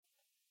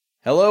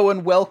Hello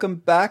and welcome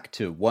back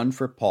to One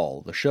for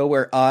Paul, the show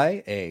where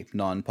I, a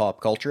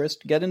non-pop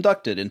culturist, get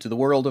inducted into the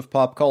world of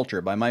pop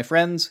culture by my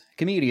friends,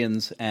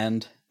 comedians,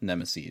 and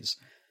nemeses.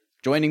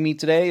 Joining me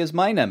today is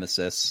my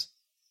nemesis.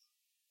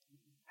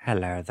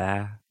 Hello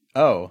there.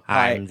 Oh,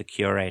 hi. I'm the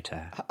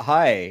curator.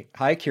 Hi,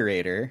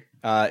 curator.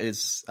 I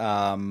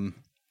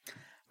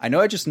know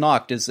I just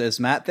knocked. Is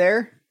Matt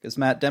there? Is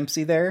Matt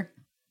Dempsey there?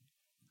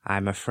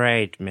 I'm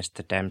afraid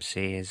Mr.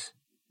 Dempsey is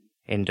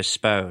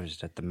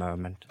indisposed at the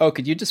moment. Oh,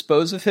 could you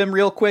dispose of him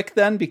real quick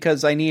then?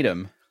 Because I need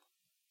him.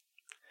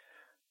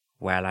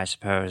 Well, I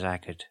suppose I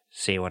could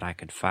see what I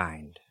could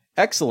find.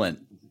 Excellent.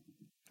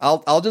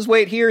 I'll just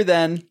wait here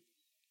then.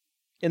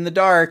 In the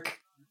dark.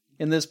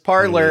 In this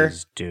parlor.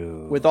 Please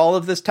do. With all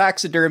of this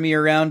taxidermy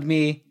around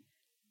me.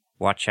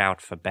 Watch out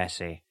for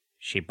Bessie.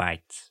 She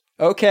bites.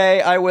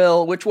 Okay, I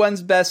will. Which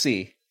one's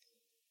Bessie?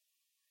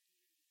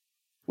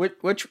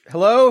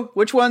 Hello?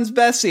 Which one's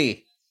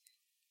Bessie?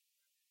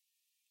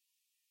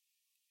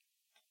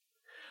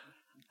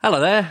 Hello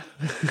there.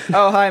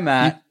 Oh, hi,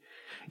 Matt.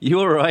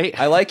 You all right?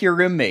 I like your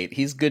roommate.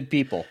 He's good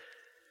people.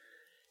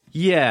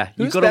 Yeah,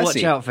 Who's you've got to watch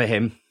Bessie? out for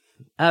him.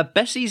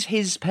 Bessie's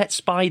his pet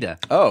spider.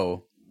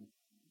 Oh.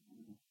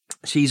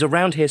 She's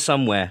around here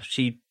somewhere.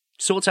 She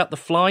sorts out the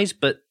flies,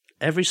 but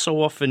every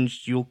so often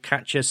you'll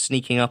catch her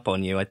sneaking up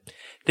on you. I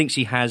think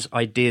she has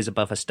ideas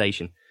above her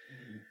station.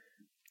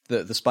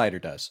 The spider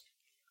does.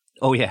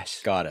 Oh, yes.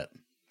 Got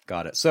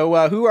it.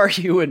 So, who are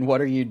you and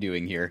what are you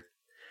doing here?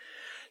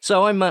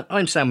 So I'm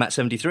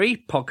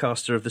SoundMatt73,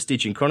 podcaster of the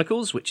Stygian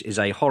Chronicles, which is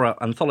a horror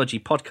anthology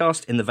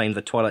podcast in the vein of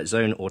The Twilight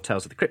Zone or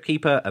Tales of the Crypt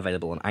Keeper,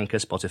 available on Anchor,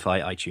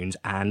 Spotify, iTunes,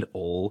 and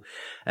all.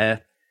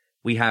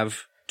 We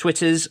have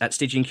Twitters at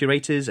Stygian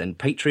Curators and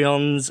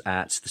Patreons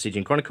at the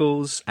Stygian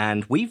Chronicles,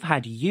 and we've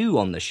had you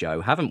on the show,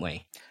 haven't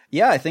we?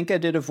 Yeah, I think I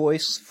did a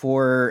voice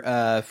for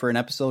an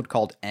episode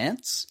called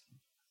Ants.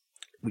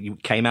 You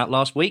came out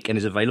last week and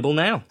is available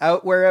now.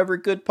 Out wherever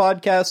good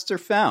podcasts are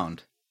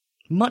found.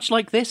 Much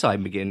like this, I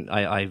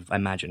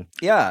imagine.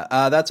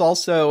 Yeah, that's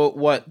also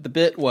what the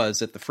bit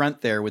was at the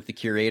front there with the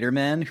curator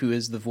man, who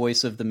is the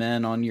voice of the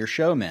man on your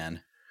show,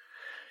 man.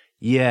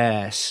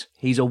 Yes,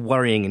 he's a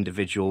worrying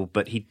individual,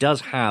 but he does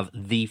have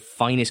the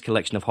finest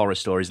collection of horror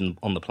stories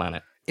on the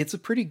planet. It's a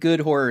pretty good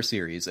horror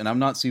series, and I'm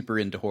not super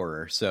into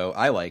horror, so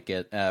I like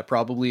it.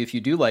 Probably if you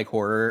do like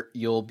horror,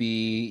 you'll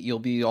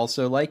be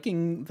also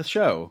liking the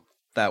show.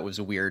 That was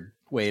a weird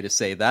way to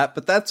say that,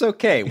 but that's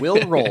okay.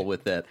 We'll roll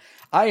with it.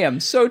 I am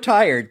so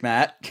tired,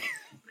 Matt.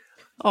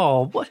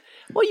 Oh, what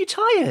are you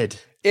tired?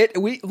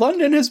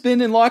 London has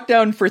been in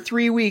lockdown for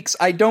 3 weeks.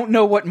 I don't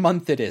know what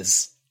month it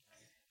is.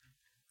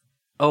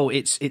 Oh,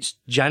 it's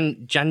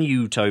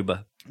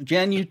Janutober.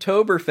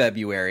 Janutober,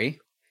 February.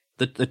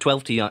 The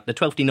 12th, the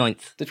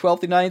 29th. The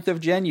 29th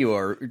of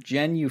January.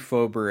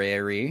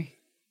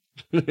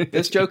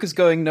 This joke is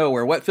going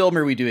nowhere. What film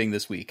are we doing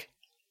this week?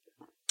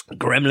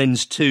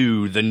 Gremlins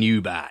 2, The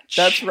New Batch.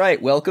 That's right.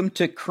 Welcome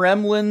to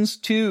Kremlins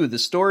 2, the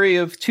story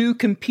of two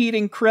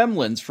competing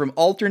Kremlins from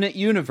alternate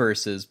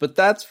universes. But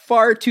that's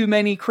far too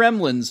many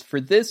Kremlins for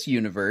this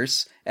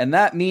universe, and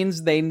that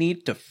means they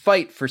need to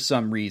fight for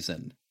some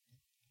reason.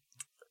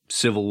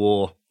 Civil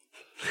War.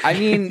 I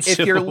mean, if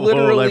Civil you're War all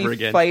over literally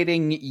again.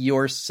 fighting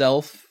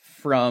yourself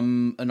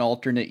from an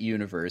alternate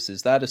universe,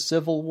 is that a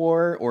civil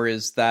war, or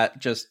is that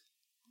just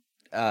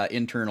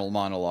internal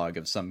monologue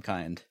of some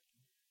kind?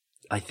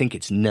 I think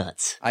it's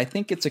nuts. I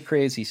think it's a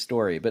crazy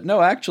story. But no,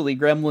 actually,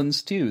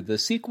 Gremlins 2, the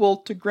sequel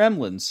to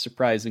Gremlins,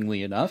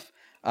 surprisingly enough,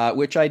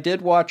 which I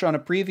did watch on a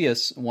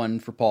previous one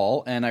for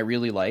Paul, and I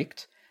really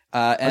liked.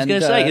 I was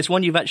going to say, it's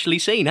one you've actually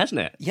seen,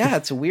 hasn't it? Yeah,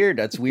 it's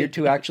weird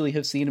to actually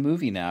have seen a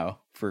movie now,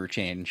 for a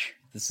change.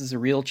 This is a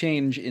real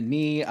change in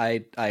me.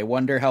 I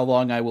wonder how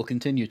long I will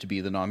continue to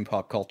be the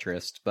non-pop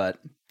culturist, but,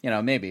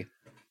 maybe.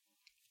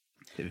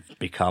 You've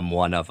become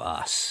one of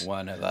us.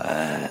 One of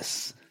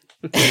us.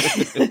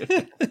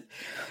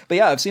 But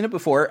yeah, I've seen it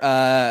before,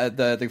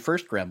 the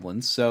first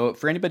Gremlins. So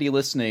for anybody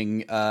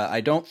listening, I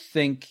don't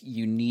think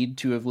you need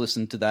to have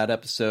listened to that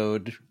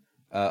episode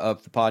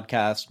of the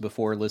podcast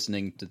before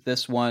listening to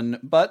this one.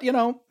 But,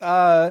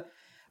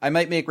 I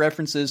might make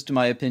references to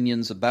my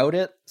opinions about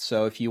it.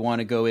 So if you want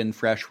to go in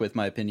fresh with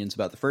my opinions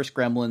about the first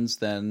Gremlins,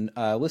 then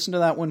listen to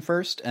that one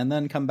first and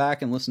then come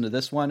back and listen to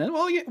this one. And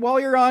while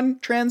you're on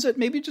transit,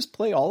 maybe just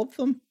play all of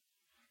them.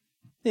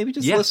 Maybe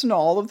just listen to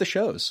all of the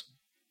shows.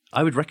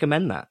 I would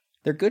recommend that.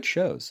 They're good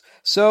shows.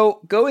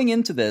 So going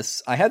into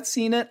this, I had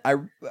seen it.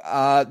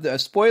 The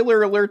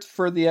spoiler alert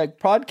for the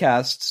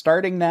podcast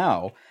starting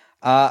now.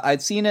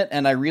 I'd seen it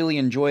and I really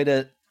enjoyed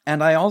it.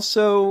 And I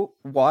also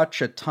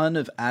watch a ton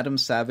of Adam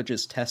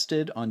Savage's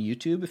Tested on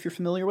YouTube, if you're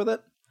familiar with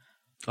it.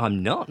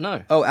 I'm not,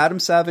 no. Oh, Adam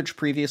Savage,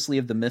 previously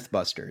of the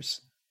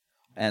Mythbusters.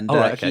 And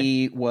okay.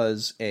 He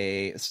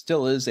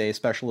still is a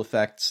special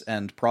effects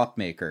and prop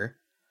maker.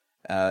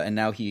 And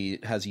now he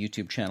has a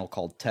YouTube channel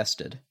called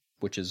Tested,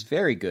 which is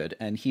very good.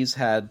 And he's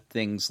had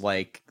things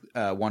like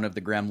one of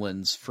the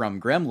Gremlins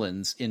from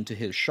Gremlins into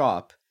his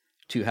shop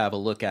to have a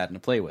look at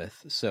and play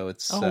with. So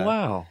it's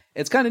wow.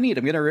 It's kind of neat.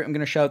 I'm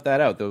gonna shout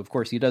that out, though. Of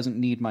course, he doesn't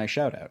need my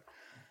shout out.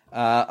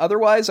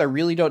 Otherwise, I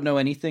really don't know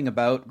anything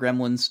about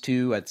Gremlins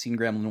 2. I'd seen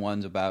Gremlin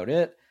 1's about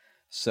it.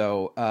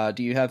 So,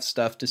 do you have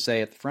stuff to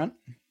say at the front?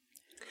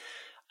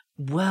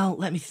 Well,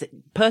 let me think.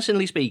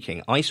 Personally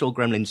speaking, I saw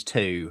Gremlins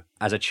 2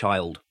 as a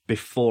child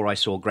before I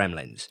saw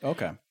Gremlins.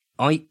 Okay.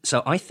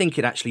 So I think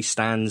it actually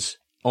stands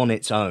on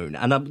its own.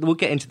 And we'll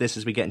get into this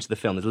as we get into the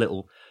film. There's a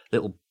little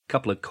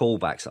couple of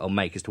callbacks that I'll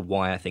make as to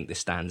why I think this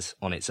stands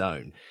on its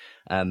own.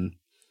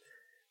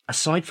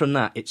 Aside from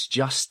that, it's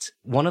just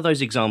one of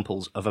those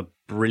examples of a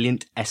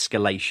brilliant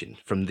escalation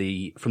from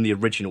the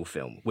original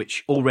film,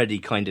 which already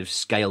kind of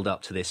scaled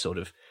up to this sort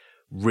of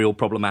real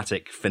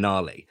problematic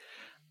finale.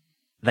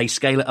 They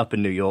scale it up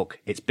in New York.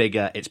 It's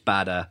bigger, it's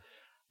badder,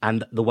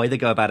 and the way they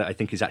go about it, I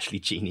think, is actually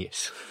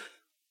genius.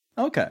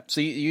 Okay,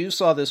 so you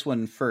saw this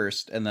one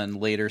first, and then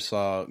later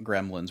saw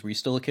Gremlins. Were you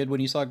still a kid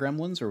when you saw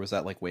Gremlins, or was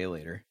that like way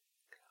later?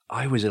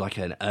 I was like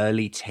an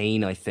early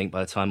teen, I think, by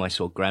the time I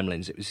saw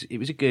Gremlins. It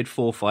was a good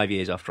 4 or 5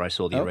 years after I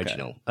saw the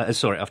original.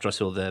 After I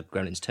saw the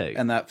Gremlins 2.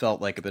 And that felt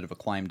like a bit of a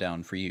climb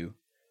down for you.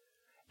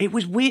 It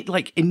was weird.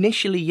 Like,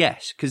 initially,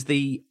 yes, because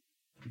the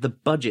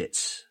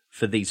budgets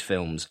for these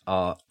films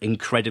are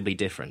incredibly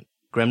different.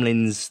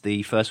 Gremlins,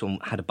 the first one,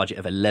 had a budget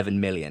of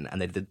 11 million,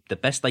 and they did the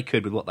best they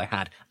could with what they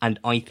had, and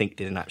I think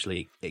did an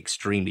actually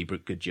extremely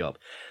good job.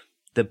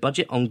 The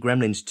budget on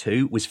Gremlins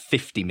 2 was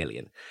 50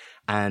 million,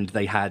 and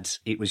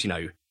it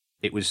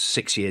was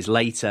 6 years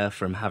later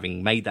from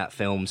having made that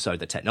film, so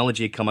the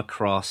technology had come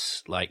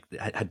across, like,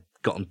 had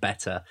gotten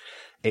better.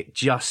 It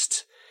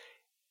just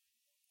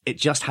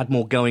had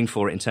more going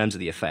for it in terms of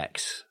the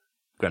effects,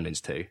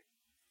 Gremlins 2.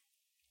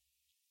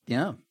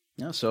 Yeah.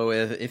 So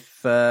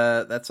if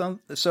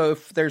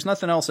there's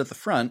nothing else at the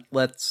front,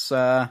 let's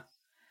well,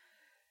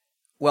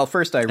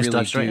 first, I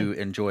really do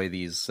enjoy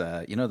these,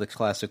 the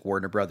classic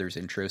Warner Brothers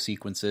intro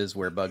sequences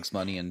where Bugs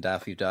Bunny and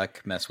Daffy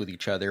Duck mess with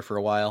each other for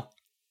a while.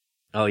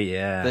 Oh,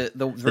 yeah.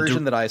 The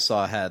version that I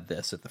saw had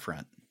this at the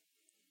front.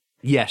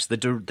 Yes, the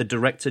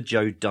director,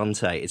 Joe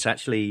Dante, it's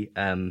actually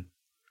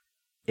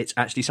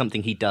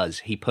something he does.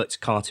 He puts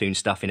cartoon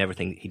stuff in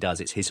everything he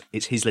does.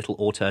 It's his little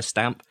auteur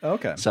stamp.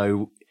 Okay.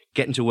 So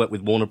getting to work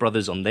with Warner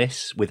Brothers on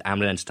this, with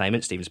Amblin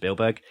Entertainment, Steven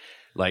Spielberg,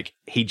 like,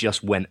 he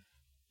took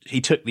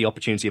the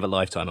opportunity of a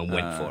lifetime and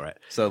went for it.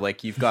 So,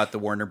 like, you've got the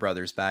Warner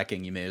Brothers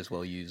backing, you may as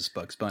well use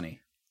Bugs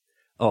Bunny.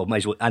 Oh, may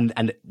as well.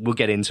 And we'll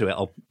get into it.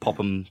 I'll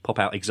pop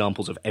out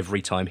examples of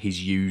every time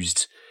he's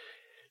used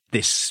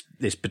this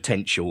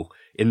potential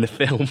in the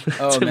film.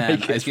 Oh,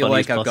 man, I feel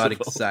like I've got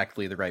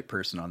exactly the right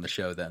person on the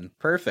show then.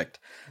 Perfect.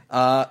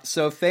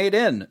 So fade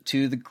in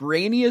to the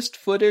grainiest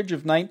footage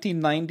of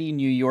 1990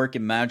 New York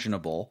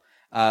imaginable.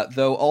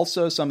 Though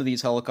also some of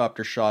these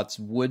helicopter shots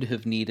would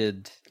have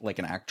needed like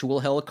an actual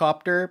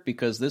helicopter,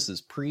 because this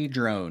is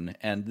pre-drone,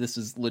 and this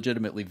is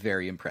legitimately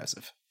very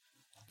impressive.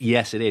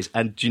 Yes, it is.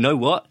 And do you know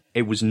what?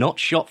 It was not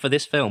shot for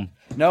this film.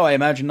 No, I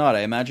imagine not.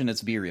 I imagine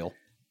it's B-reel.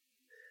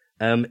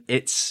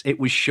 It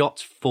was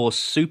shot for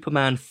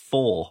Superman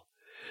 4.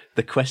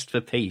 The Quest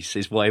for Peace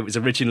is why it was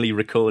originally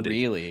recorded.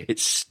 Really?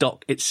 It's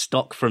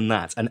stock from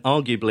that, and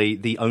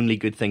arguably the only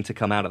good thing to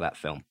come out of that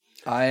film.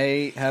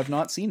 I have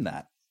not seen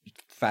that,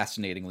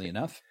 fascinatingly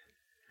enough.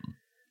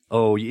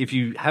 Oh, if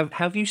you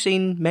have you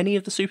seen many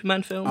of the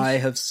Superman films? I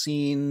have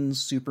seen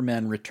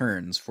Superman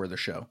Returns for the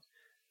show.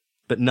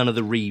 But none of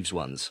the Reeves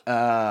ones.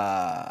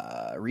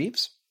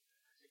 Reeves?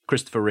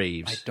 Christopher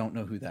Reeves. I don't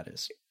know who that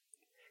is.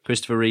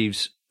 Christopher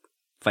Reeves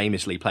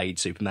famously played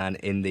Superman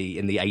in the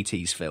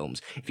 80s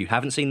films. If you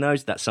haven't seen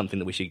those, that's something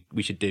that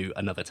we should do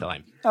another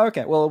time.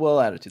 Okay, well,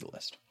 we'll add it to the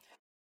list.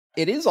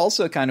 It is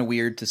also kind of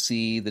weird to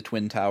see the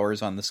Twin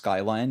Towers on the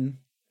skyline,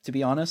 to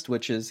be honest,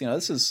 which is,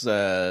 this is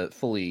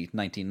fully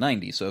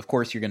 1990, so of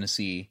course you're going to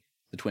see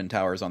the Twin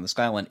Towers on the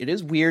skyline. It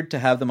is weird to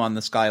have them on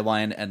the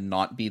skyline and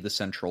not be the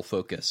central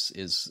focus,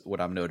 is what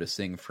I'm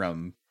noticing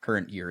from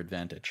current year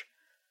advantage.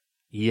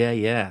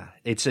 Yeah.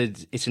 It's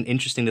an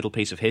interesting little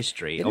piece of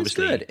history. It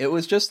Obviously, is good. It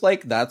was just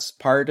like, that's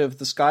part of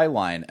the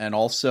skyline, and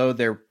also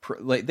they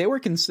were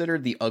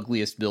considered the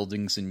ugliest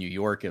buildings in New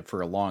York for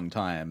a long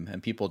time,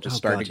 and people just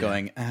started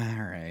going, all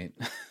right,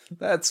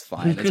 that's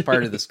fine. It's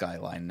part of the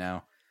skyline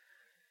now.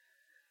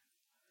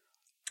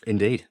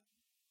 Indeed.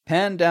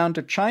 Pan down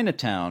to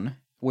Chinatown,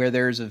 where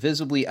there's a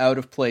visibly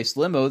out-of-place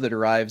limo that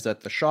arrives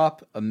at the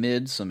shop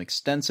amid some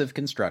extensive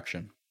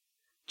construction.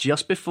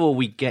 Just before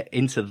we get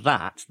into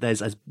that,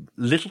 there's a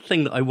little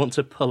thing that I want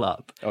to pull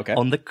up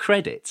on the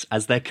credits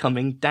as they're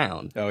coming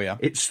down. Oh, yeah.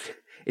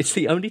 It's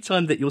the only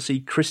time that you'll see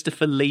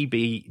Christopher Lee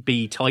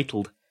be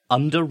titled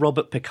under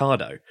Robert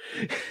Picardo,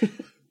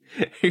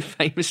 who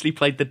famously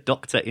played the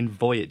Doctor in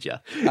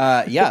Voyager.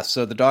 Yeah,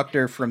 so the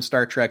Doctor from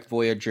Star Trek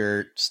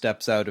Voyager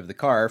steps out of the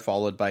car,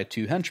 followed by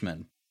two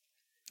henchmen,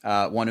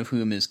 one of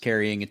whom is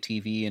carrying a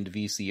TV and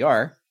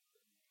VCR.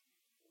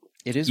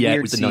 It is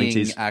weird seeing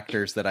 90s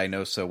actors that I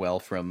know so well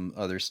from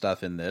other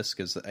stuff in this,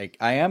 because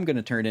I am going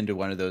to turn into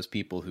one of those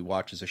people who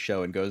watches a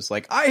show and goes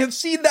like, I have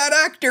seen that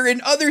actor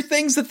in other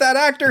things that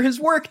actor has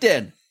worked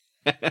in.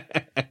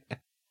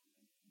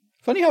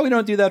 Funny how we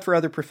don't do that for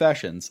other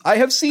professions. I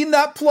have seen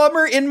that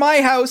plumber in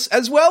my house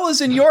as well as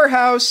in your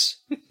house.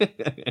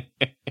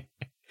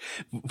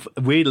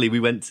 Weirdly, we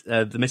went,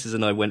 the missus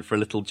and I went for a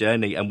little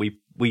journey, and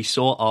we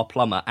saw our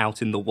plumber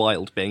out in the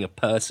wild being a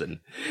person.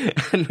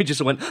 And we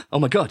just went, oh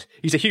my God,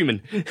 he's a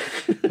human.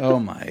 Oh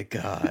my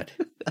God.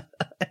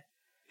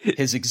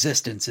 His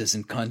existence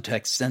isn't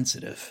context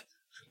sensitive.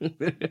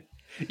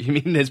 You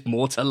mean there's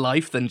more to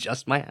life than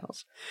just my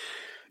house?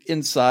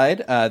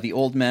 Inside, the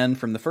old man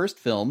from the first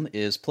film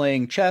is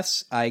playing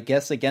chess, I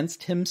guess,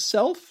 against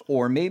himself,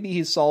 or maybe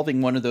he's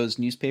solving one of those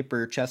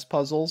newspaper chess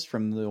puzzles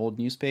from the old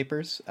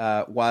newspapers,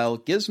 while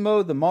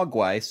Gizmo the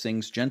Mogwai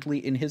sings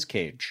gently in his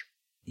cage.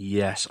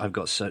 Yes, I've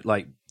got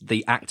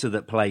the actor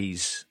that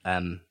plays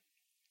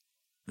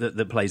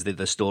that plays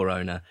the store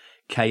owner,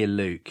 Kaya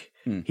Luke.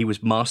 He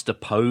was Master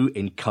Po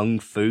in Kung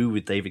Fu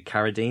with David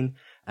Carradine,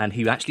 and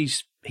he actually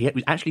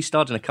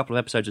starred in a couple of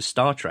episodes of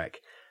Star Trek.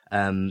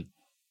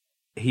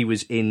 He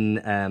was in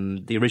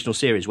the original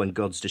series When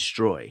Gods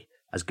Destroy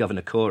as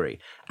Governor Corey,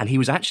 and he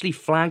was actually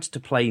flagged to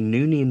play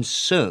Noonien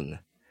Sung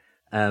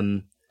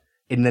in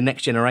The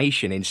Next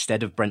Generation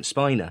instead of Brent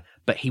Spiner,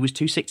 but he was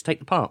too sick to take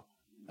the part.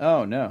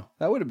 Oh, no.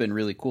 That would have been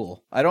really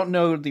cool. I don't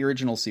know the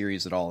original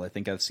series at all. I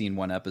think I've seen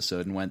one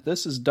episode and went,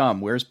 this is dumb.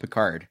 Where's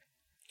Picard?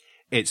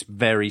 It's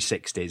very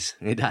 60s.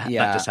 That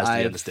just has to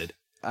be understood.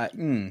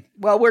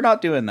 Well, we're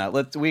not doing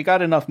that. We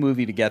got enough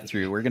movie to get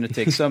through. We're going to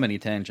take so many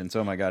tangents.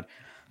 Oh, my God.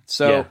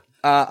 So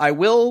I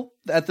will,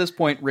 at this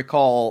point,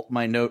 recall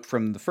my note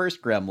from the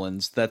first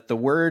Gremlins that the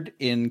word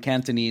in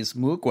Cantonese,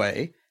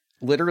 mugwai,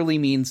 literally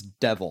means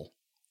devil.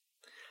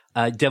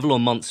 Devil or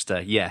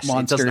monster, yes.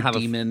 Monster, it doesn't have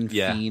demon,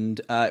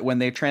 fiend. When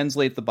they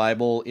translate the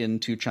Bible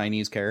into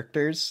Chinese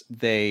characters,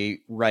 they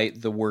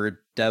write the word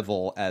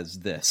devil as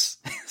this.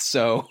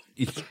 So,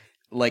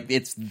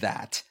 it's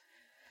that.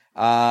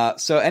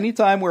 So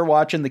anytime we're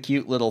watching the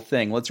cute little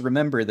thing, let's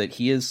remember that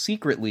he is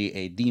secretly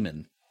a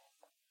demon.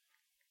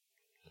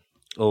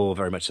 Oh,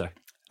 very much so.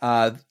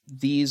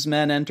 These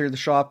men enter the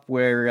shop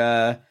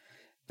where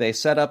they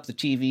set up the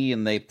TV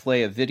and they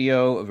play a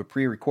video of a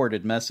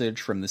pre-recorded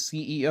message from the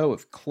CEO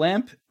of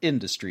Clamp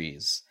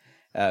Industries,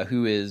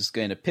 who is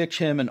going to pitch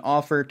him an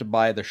offer to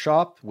buy the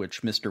shop,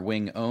 which Mr.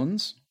 Wing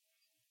owns.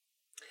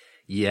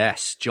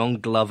 Yes, John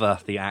Glover,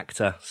 the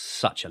actor,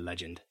 such a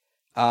legend.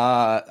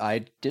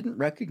 I didn't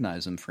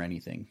recognize him for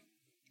anything,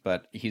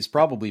 but he's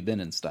probably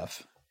been in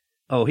stuff.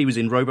 Oh, he was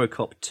in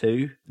RoboCop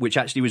 2, which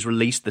actually was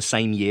released the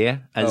same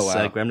year as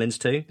Gremlins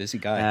 2. Busy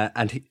guy.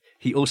 And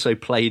he also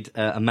played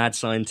a mad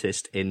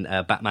scientist in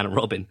Batman and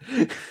Robin.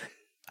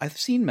 I've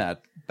seen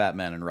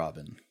Batman and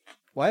Robin.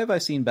 Why have I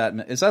seen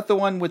Batman? Is that the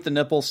one with the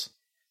nipples?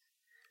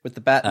 With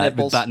the bat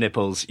nipples? With bat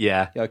nipples,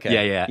 yeah.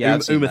 Okay. Yeah.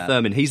 Uma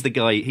Thurman, he's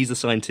the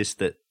scientist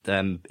that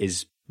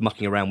is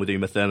mucking around with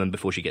Uma Thurman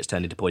before she gets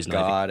turned into poison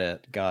ivy.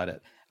 Got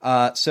it.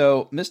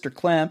 So Mr.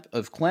 Clamp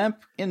of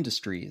Clamp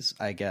Industries,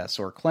 I guess,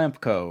 or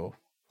Clamp Co.,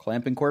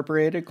 Clamp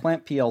Incorporated,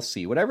 Clamp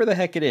PLC, whatever the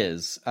heck it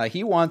is,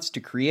 he wants to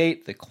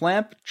create the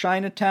Clamp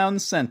Chinatown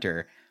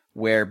Center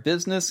where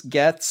business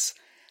gets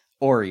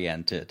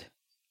oriented.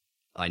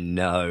 I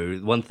know.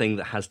 One thing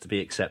that has to be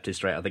accepted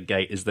straight out of the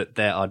gate is that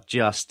there are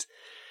just...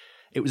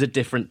 It was a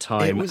different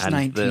time. It was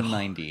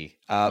 1990.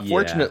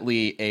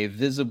 Fortunately, a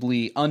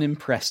visibly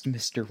unimpressed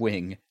Mr.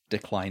 Wing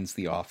declines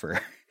the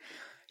offer.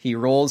 He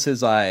rolls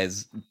his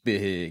eyes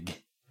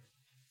big.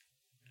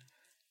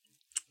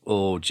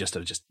 Oh, it's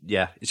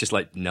just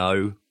like,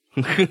 no.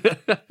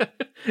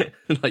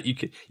 Like, you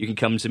can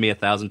come to me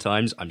 1,000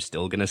 times, I'm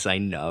still going to say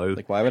no.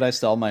 Like, why would I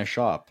sell my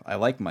shop? I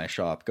like my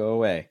shop. Go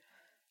away.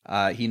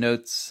 He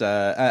notes,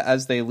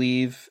 as they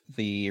leave,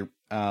 the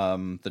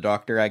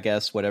doctor, I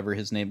guess, whatever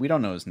his name, we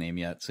don't know his name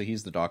yet, so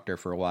he's the doctor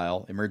for a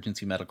while,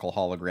 Emergency Medical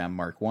Hologram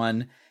Mark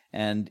I,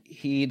 and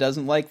he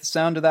doesn't like the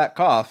sound of that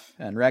cough,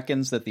 and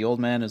reckons that the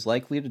old man is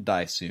likely to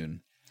die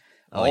soon.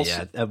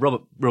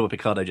 Robert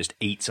Picardo just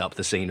eats up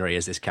the scenery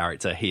as this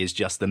character. He is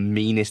just the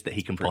meanest that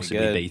he can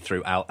possibly be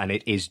throughout, and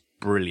it is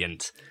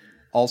brilliant.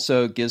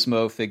 Also,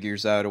 Gizmo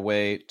figures out a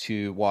way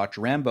to watch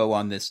Rambo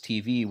on this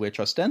TV, which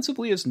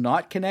ostensibly is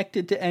not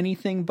connected to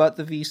anything but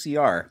the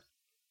VCR.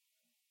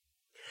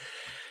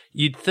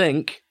 You'd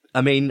think. I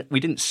mean, we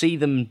didn't see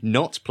them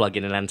not plug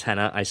in an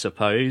antenna, I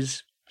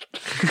suppose.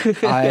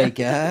 I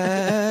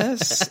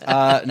guess.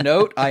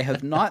 Note, I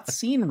have not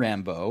seen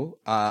Rambo.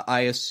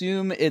 I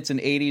assume it's an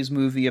 80s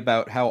movie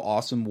about how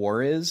awesome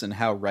war is and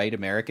how right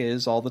America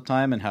is all the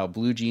time and how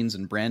blue jeans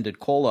and branded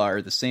cola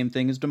are the same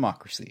thing as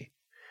democracy.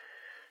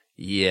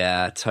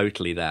 Yeah,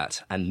 totally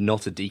that. And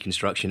not a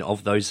deconstruction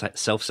of those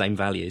self-same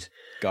values.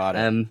 Got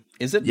it.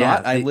 Is it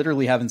not? I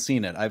literally haven't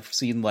seen it. I've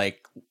seen,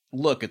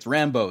 look, it's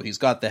Rambo. He's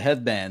got the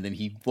headband and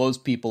he blows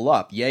people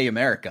up. Yay,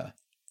 America.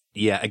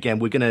 Yeah,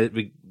 again,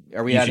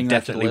 Are we adding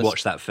that to the list? Definitely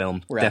watch that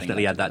film.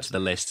 Definitely add that to the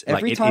list.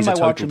 Every time I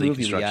watch a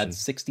movie, we add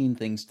 16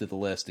 things to the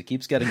list. It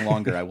keeps getting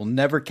longer. I will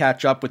never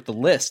catch up with the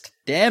list.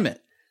 Damn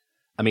it.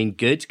 I mean,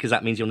 good, because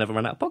that means you'll never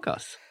run out of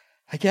podcasts.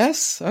 I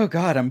guess. Oh,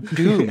 God, I'm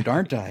doomed,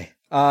 aren't I?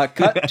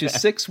 Cut to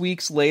 6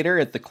 weeks later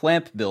at the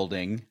Clamp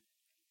building.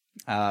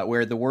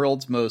 where the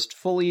world's most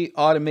fully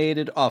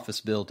automated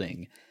office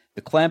building,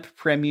 the Clamp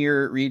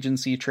Premier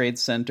Regency Trade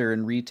Center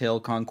and Retail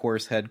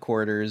Concourse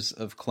headquarters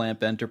of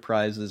Clamp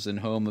Enterprises and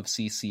home of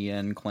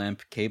CCN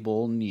Clamp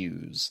Cable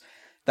News.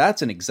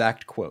 That's an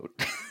exact quote.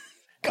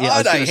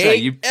 God, I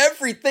hate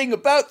everything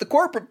about the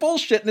corporate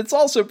bullshit, and it's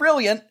also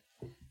brilliant.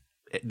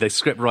 The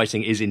script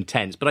writing is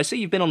intense, but I see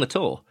you've been on the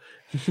tour.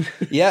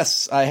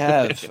 Yes, I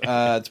have.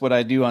 It's what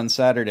I do on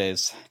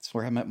Saturdays. It's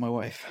where I met my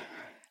wife.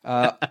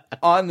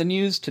 On the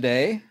news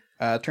today,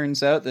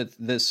 turns out that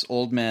this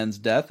old man's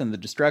death and the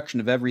destruction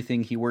of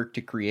everything he worked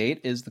to create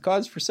is the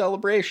cause for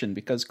celebration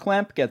because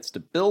Clamp gets to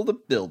build a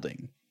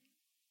building.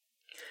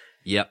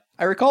 Yep.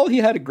 I recall he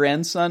had a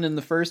grandson in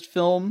the first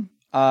film.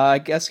 I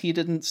guess he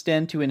didn't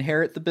stand to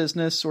inherit the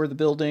business or the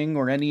building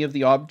or any of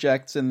the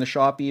objects in the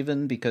shop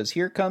even, because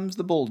here comes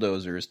the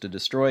bulldozers to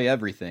destroy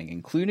everything,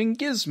 including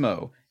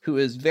Gizmo, who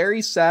is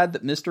very sad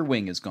that Mr.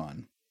 Wing is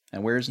gone.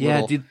 And where's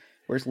a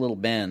little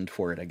band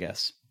for it, I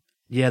guess.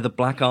 Yeah, the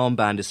black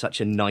armband is such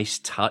a nice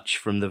touch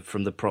from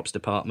the props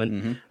department.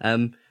 Mm-hmm.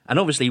 And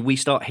obviously we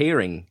start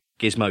hearing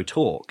Gizmo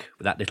talk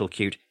with that little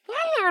cute,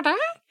 "Hello there,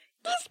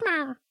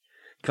 Gizmo."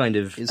 Kind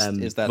of is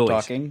that voice.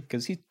 Talking?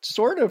 Because he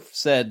sort of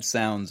said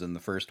sounds in the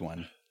first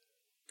one.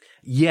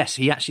 Yes,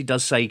 he actually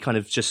does say kind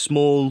of just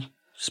small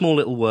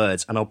little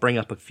words, and I'll bring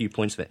up a few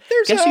points of it.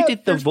 Guess who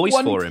did the voice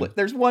for him?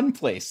 There's one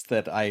place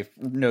that I've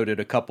noted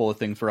a couple of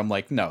things where I'm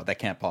like, no, that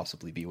can't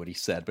possibly be what he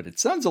said, but it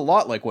sounds a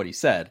lot like what he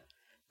said.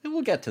 And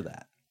we'll get to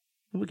that.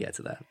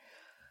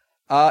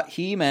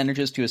 He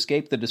manages to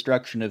escape the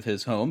destruction of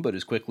his home, but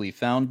is quickly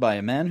found by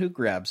a man who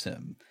grabs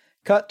him.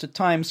 Cut to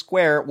Times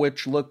Square,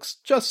 which looks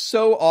just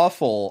so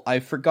awful. I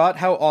forgot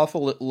how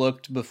awful it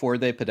looked before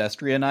they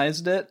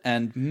pedestrianized it,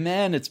 and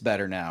man, it's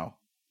better now.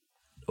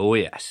 Oh,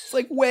 yes. It's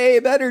like way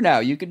better now.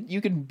 You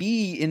could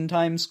be in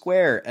Times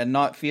Square and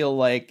not feel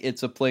like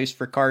it's a place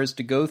for cars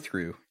to go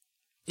through.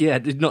 Yeah,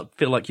 it did not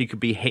feel like you could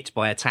be hit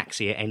by a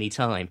taxi at any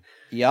time.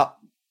 Yep.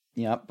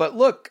 But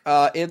look,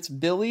 it's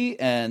Billy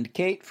and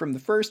Kate from the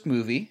first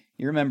movie.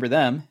 You remember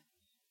them.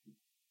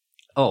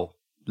 Oh,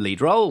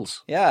 lead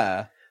roles.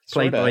 Yeah.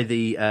 Played by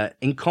the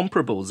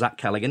incomparable Zach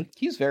Callaghan.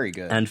 He's very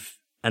good.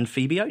 And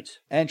Phoebe Oates.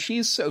 And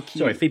she's so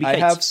cute. Sorry, Phoebe I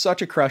Cates. have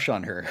such a crush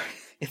on her.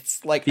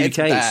 It's like, Phoebe it's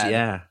Cates, bad.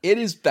 yeah. It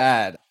is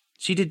bad.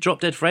 She did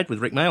Drop Dead Fred with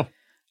Rick Mayall.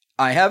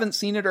 I haven't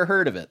seen it or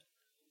heard of it.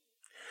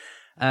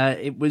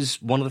 It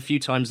was one of the few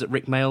times that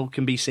Rick Mayall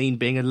can be seen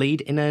being a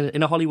lead in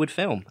a Hollywood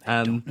film.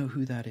 I don't know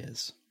who that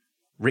is.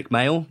 Rick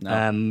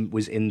Mayall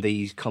was in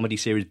the comedy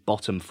series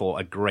Bottom for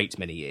a great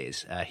many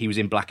years. He was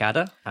in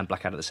Blackadder and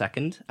Blackadder the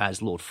Second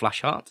as Lord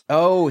Flashheart.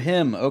 Oh,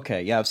 him.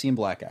 Okay, yeah, I've seen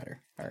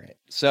Blackadder. All right.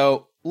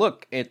 So,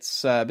 look,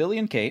 it's Billy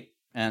and Kate,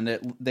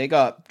 and they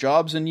got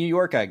jobs in New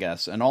York, I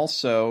guess. And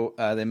also,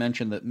 they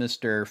mentioned that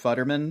Mr.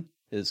 Futterman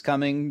is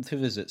coming to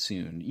visit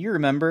soon. You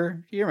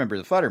remember the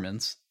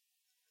Futtermans.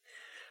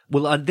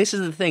 Well, this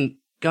is the thing.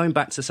 Going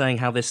back to saying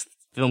how this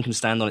film can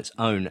stand on its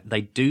own,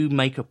 they do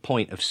make a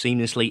point of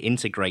seamlessly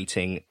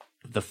integrating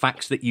the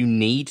facts that you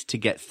need to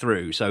get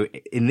through. So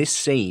in this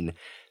scene,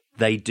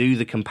 they do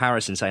the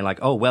comparison saying like,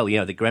 oh, well,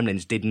 the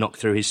gremlins did knock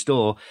through his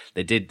store.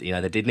 They did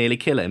nearly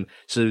kill him.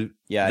 So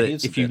yeah,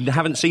 if you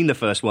haven't seen the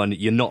first one,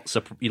 you now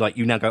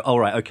go, all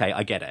right, okay,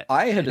 I get it.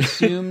 I had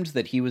assumed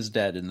that he was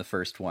dead in the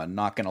first one,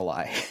 not going to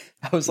lie.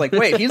 I was like,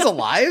 wait, he's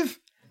alive?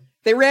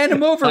 They ran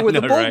him over with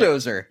a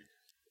bulldozer.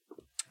 Right?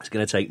 It's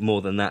going to take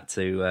more than that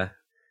to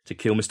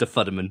kill Mr.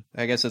 Futterman.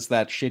 I guess it's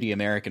that shitty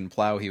American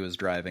plow he was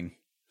driving.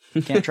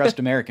 Can't trust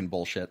American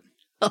bullshit.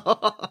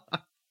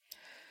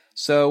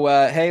 So,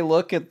 hey,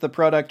 look at the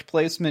product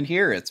placement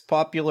here. It's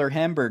Popular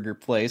Hamburger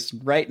Place,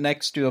 right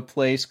next to a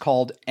place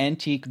called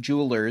Antique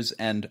Jewelers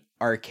and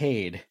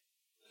Arcade.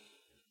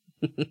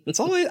 It's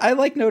always, I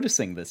like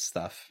noticing this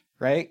stuff,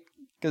 right?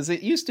 Because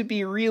it used to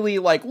be really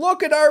like,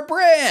 look at our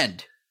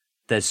brand!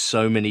 There's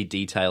so many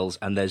details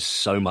and there's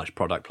so much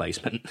product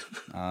placement.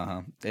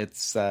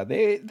 It's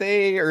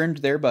they earned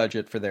their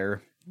budget for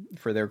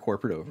their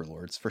corporate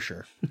overlords for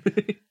sure.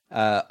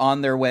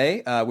 On their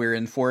way, we're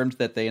informed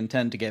that they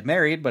intend to get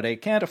married, but they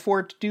can't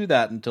afford to do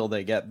that until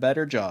they get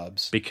better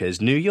jobs.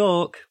 Because New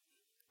York.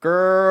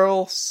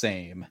 Girl,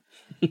 same.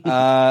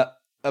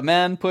 A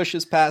man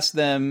pushes past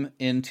them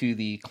into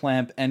the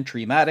Clamp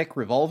Entry-matic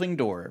revolving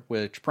door,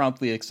 which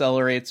promptly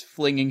accelerates,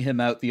 flinging him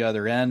out the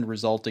other end,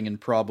 resulting in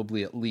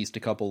probably at least a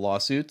couple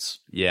lawsuits.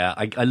 Yeah,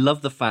 I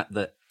love the fact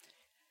that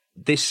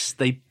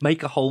they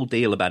make a whole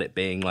deal about it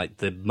being like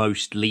the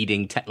most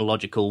leading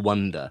technological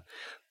wonder,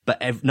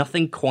 but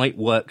nothing quite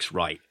works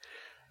right.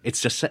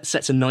 It's just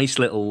sets a nice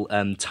little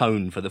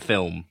tone for the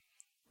film.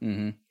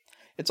 Mm-hmm.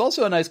 It's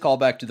also a nice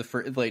callback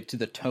to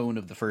the tone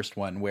of the first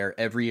one, where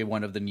every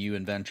one of the new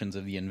inventions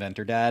of the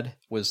inventor dad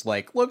was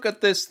like, look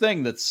at this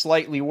thing that's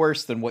slightly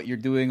worse than what you're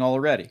doing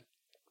already.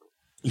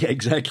 Yeah,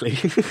 exactly.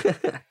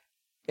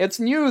 It's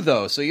new,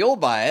 though, so you'll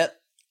buy it.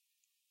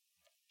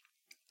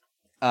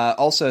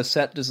 Also,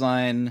 set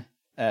design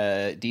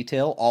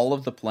detail. All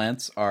of the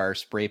plants are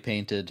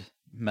spray-painted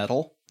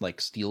metal,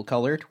 like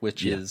steel-colored,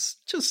 which is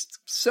just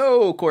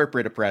so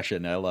corporate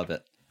oppression. I love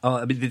it. Oh,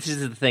 I mean, this is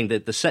the thing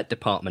that the set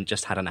department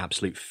just had an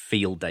absolute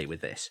field day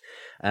with this.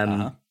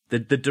 The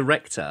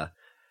director,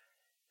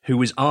 who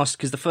was asked,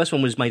 because the first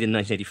one was made in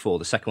 1984,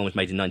 the second one was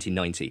made in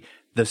 1990.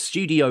 The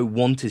studio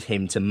wanted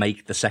him to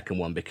make the second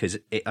one because,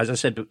 as I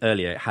said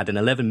earlier, it had an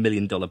 $11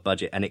 million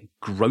budget and it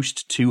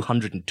grossed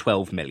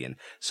 $212 million.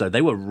 So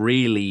they were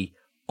really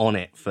on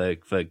it for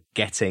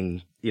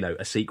getting,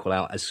 a sequel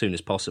out as soon as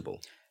possible.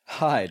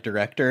 Hi,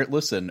 director.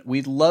 Listen,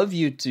 we'd love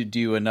you to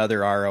do another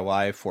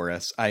ROI for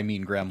us. I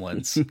mean,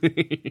 Gremlins.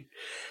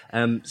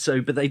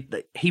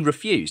 But he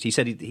refused. He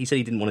said he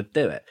didn't want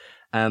to do it.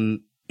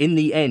 In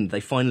the end, they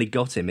finally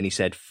got him, and he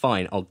said,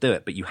 "Fine, I'll do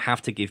it, but you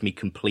have to give me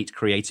complete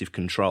creative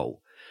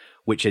control."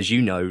 Which, as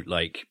you know,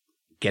 like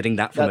getting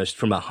that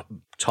from a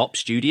top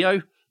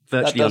studio, virtually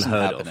unheard of. That doesn't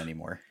happen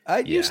anymore.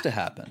 It used to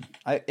happen.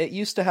 It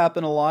used to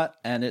happen a lot,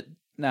 and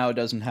now it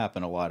doesn't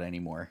happen a lot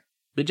anymore.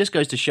 It just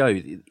goes to show,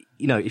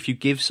 if you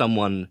give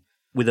someone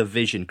with a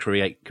vision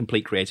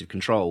complete creative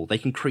control, they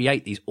can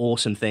create these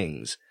awesome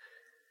things.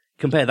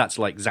 Compare that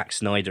to like Zack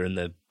Snyder and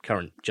the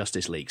current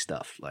Justice League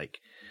stuff. Like,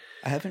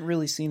 I haven't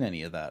really seen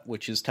any of that,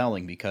 which is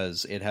telling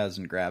because it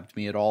hasn't grabbed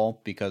me at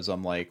all. Because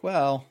I'm like,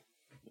 well,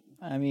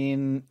 I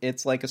mean,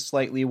 it's like a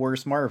slightly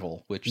worse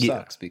Marvel, which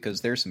sucks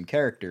because there's some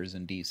characters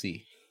in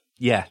DC.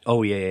 Yeah.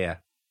 Oh yeah.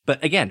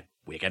 But again,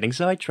 we're getting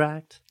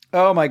sidetracked.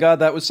 Oh my god,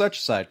 that was such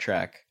a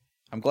sidetrack.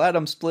 I'm glad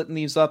I'm splitting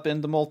these up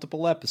into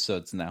multiple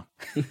episodes now.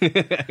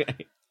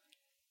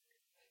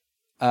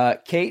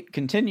 Kate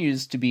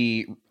continues to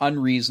be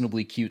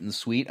unreasonably cute and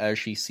sweet as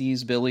she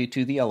sees Billy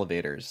to the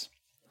elevators.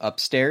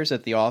 Upstairs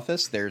at the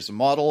office, there's a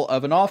model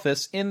of an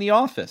office in the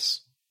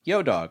office.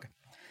 Yo, dog.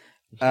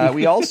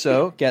 We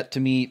also get to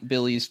meet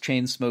Billy's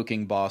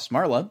chain-smoking boss,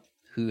 Marla,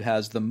 who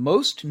has the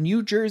most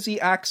New Jersey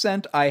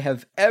accent I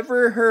have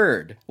ever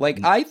heard.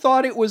 Like, I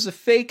thought it was a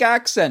fake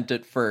accent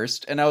at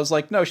first, and I was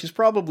like, no, she's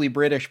probably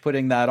British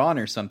putting that on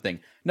or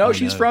something. No,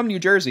 she's from New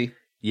Jersey.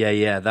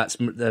 Yeah, that's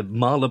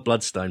Marla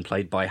Bloodstone,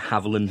 played by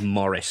Haviland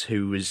Morris,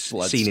 who was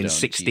seen in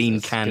 16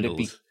 Candles.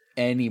 Could it be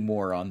any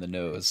more on the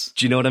nose?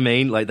 Do you know what I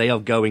mean? Like, they are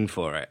going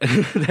for it.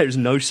 There's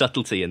no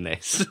subtlety in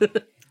this.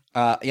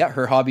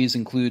 Her hobbies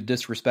include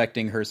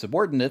disrespecting her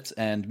subordinates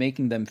and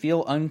making them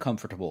feel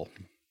uncomfortable.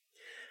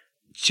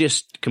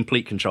 Just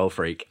complete control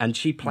freak, and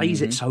she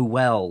plays it so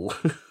well.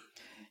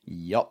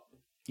 Yup.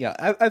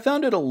 Yeah, I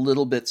found it a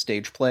little bit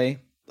stage play.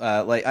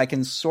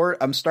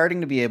 I'm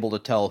starting to be able to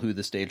tell who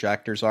the stage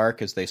actors are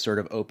because they sort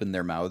of open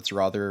their mouths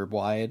rather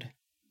wide.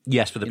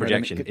 Yes, for the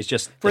projection. I mean? It's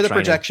just for the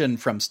projection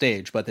from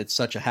stage, but it's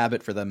such a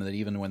habit for them that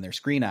even when they're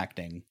screen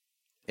acting,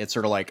 it's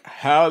sort of like,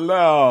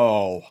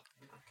 hello.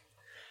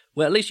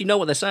 Well, at least you know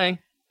what they're saying.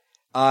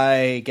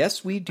 I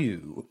guess we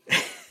do.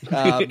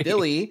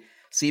 Billy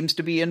seems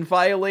to be in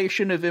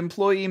violation of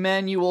employee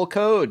manual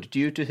code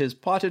due to his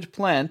potted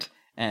plant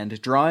and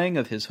drawing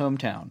of his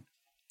hometown.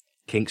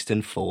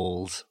 Kingston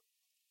Falls.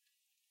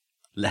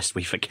 Lest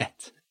we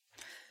forget.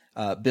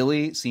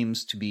 Billy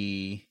seems to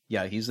be,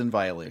 he's in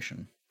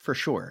violation. For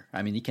sure.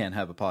 I mean, you can't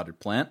have a potted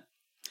plant.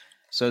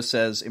 So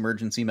says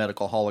Emergency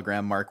Medical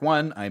Hologram Mark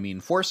 1,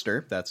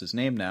 Forster, that's his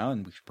name now,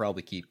 and we should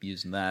probably keep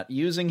using that,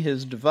 using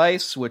his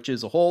device, which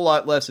is a whole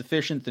lot less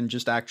efficient than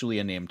just actually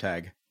a name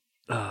tag.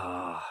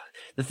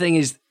 The thing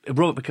is,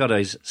 Robert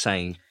Picardo's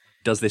saying,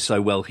 does this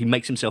so well, he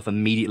makes himself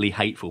immediately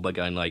hateful by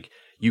going like,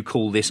 you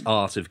call this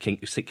art of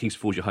Kingston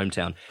Falls your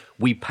hometown,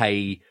 we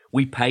pay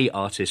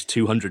artists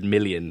 $200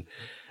 million.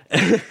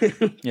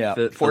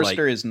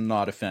 Forster is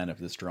not a fan of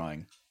this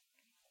drawing.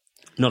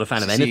 Not a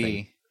fan of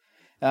anything.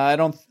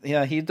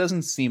 He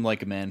doesn't seem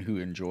like a man who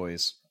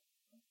enjoys.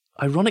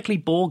 Ironically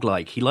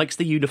Borg-like. He likes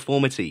the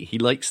uniformity. He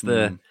likes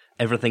the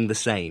everything the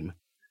same.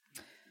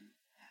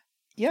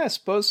 Yeah, I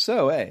suppose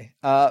so,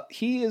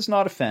 he is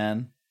not a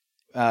fan.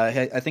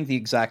 I think the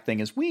exact thing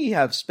is we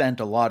have spent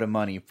a lot of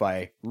money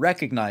by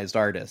recognized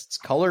artists,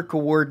 color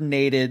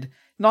coordinated,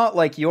 not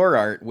like your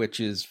art, which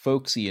is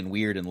folksy and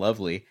weird and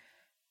lovely.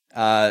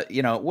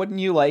 Wouldn't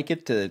you like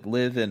it to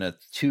live in a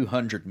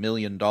 $200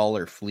 million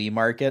flea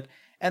market?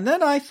 And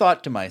then I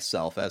thought to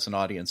myself as an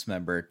audience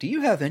member, do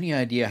you have any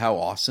idea how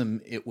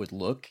awesome it would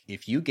look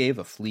if you gave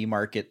a flea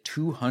market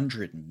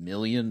 $200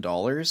 million?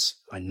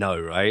 I know,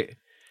 right?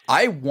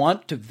 I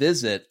want to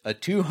visit a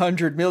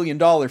 $200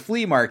 million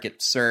flea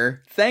market,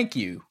 sir. Thank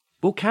you.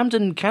 Well,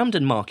 Camden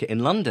Market in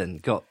London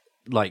got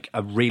like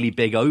a really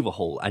big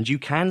overhaul, and you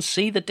can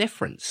see the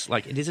difference.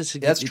 Like, it is a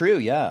significant... That's true.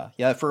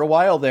 Yeah. For a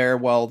while there,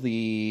 while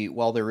the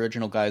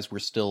original guys were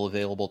still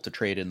available to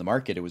trade in the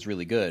market, it was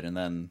really good. And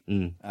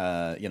then,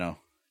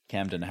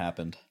 Camden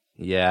happened.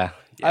 Yeah.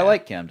 I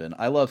like Camden.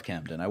 I love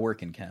Camden. I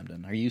work in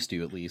Camden. I used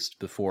to, at least,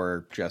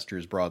 before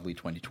Gestures Broadly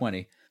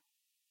 2020.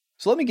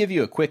 So let me give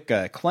you a quick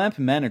clamp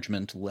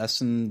management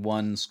lesson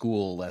 1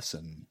 school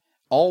lesson.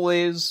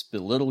 Always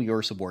belittle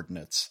your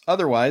subordinates.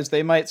 Otherwise,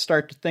 they might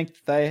start to think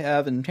that they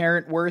have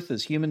inherent worth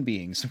as human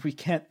beings. We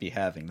can't be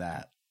having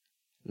that.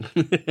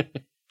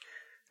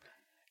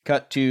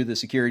 Cut to the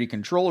security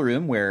control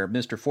room where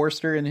Mr.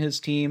 Forster and his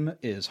team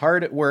is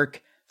hard at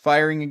work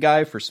firing a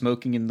guy for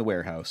smoking in the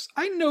warehouse.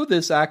 I know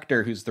this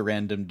actor who's the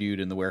random dude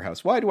in the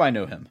warehouse. Why do I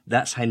know him?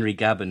 That's Henry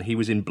Gabin. He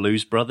was in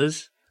Blues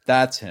Brothers.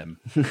 That's him.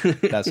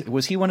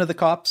 Was he one of the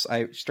cops?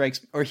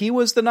 Or he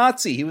was the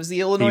Nazi. He was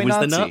the Illinois Nazi.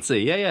 He was the Nazi,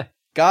 yeah.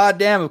 God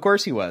damn, of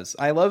course he was.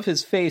 I love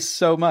his face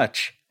so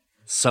much.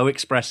 So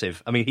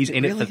expressive. I mean, he's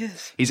in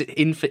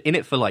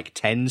it for like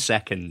 10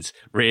 seconds,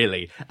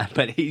 really.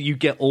 But you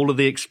get all of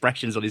the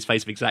expressions on his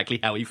face of exactly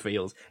how he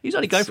feels. He's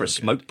only going for a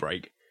smoke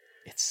break.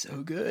 It's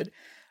so good.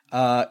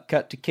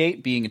 Cut to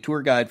Kate being a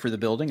tour guide for the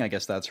building. I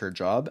guess that's her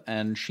job.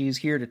 And she's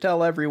here to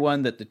tell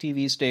everyone that the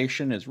TV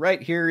station is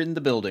right here in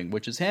the building,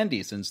 which is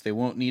handy since they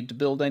won't need to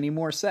build any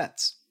more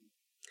sets.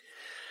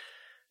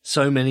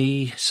 So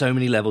many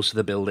levels to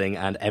the building,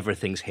 and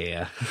everything's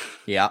here.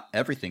 Yeah,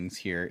 everything's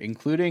here,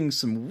 including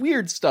some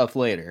weird stuff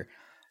later.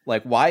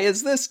 Like, why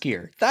is this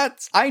here?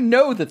 I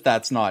know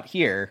that's not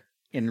here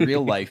in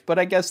real life, but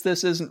I guess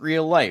this isn't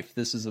real life.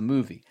 This is a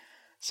movie.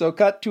 So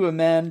cut to a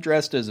man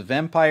dressed as a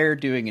vampire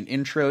doing an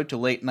intro to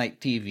late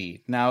night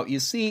TV. Now, you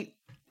see,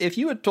 if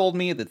you had told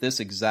me that this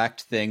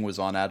exact thing was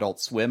on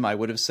Adult Swim, I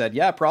would have said,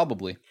 yeah,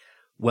 probably.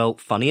 Well,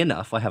 funny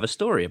enough, I have a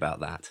story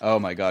about that. Oh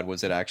my god,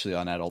 was it actually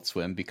on Adult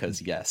Swim?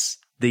 Because yes.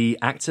 The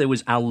actor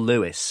was Al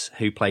Lewis,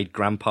 who played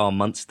Grandpa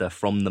Munster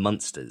from The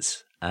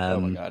Munsters. Oh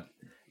my god.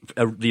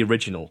 The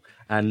original.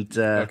 And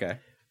okay.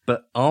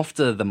 But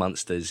after The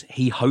Munsters,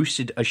 he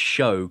hosted a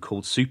show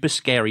called Super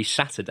Scary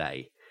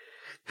Saturday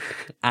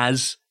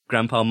as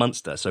Grandpa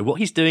Munster. So what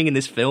he's doing in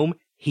this film,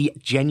 he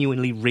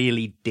genuinely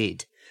really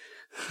did.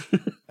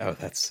 Oh,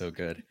 that's so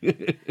good.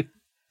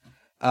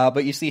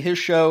 But you see, his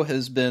show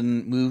has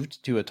been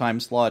moved to a time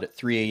slot at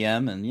 3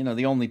 a.m. And,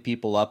 the only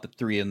people up at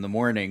 3 in the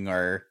morning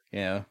are,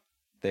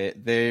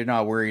 they're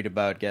not worried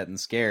about getting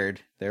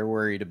scared. They're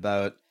worried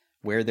about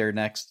where their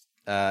next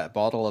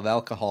bottle of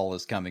alcohol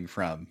is coming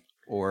from.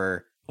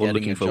 Or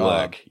looking for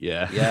work.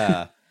 Yeah.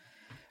 Yeah.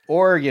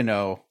 Or,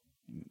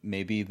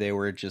 maybe they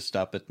were just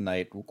up at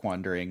night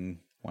wondering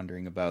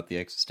about the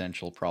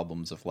existential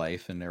problems of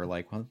life, and they're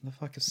like, what the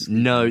fuck is...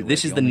 No,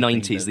 this is the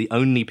 90s. The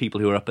only people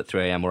who are up at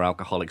 3 a.m. were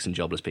alcoholics and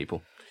jobless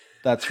people.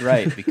 That's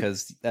right,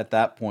 because at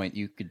that point,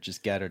 you could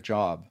just get a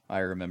job. I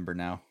remember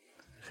now.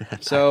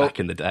 So back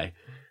in the day.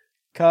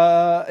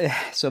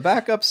 So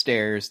back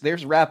upstairs,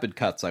 there's rapid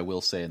cuts, I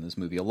will say, in this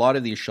movie. A lot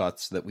of these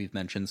shots that we've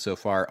mentioned so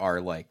far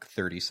are like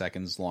 30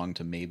 seconds long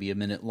to maybe a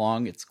minute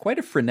long. It's quite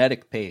a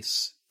frenetic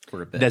pace.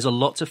 For a bit. There's a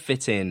lot to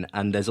fit in,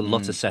 and there's a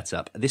lot to set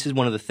up. This is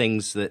one of the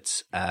things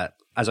that,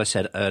 as I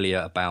said earlier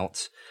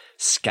about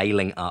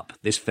scaling up,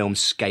 this film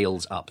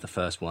scales up the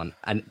first one.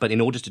 But in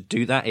order to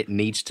do that, it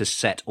needs to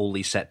set all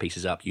these set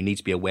pieces up. You need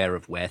to be aware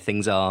of where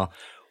things are,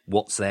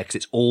 what's there, because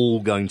it's all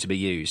going to be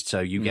used. So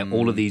you get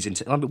all of these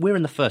we're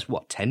in the first,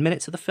 10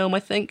 minutes of the film, I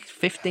think?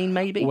 15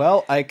 maybe?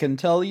 Well, I can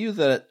tell you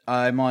that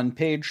I'm on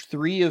page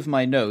 3 of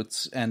my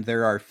notes, and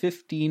there are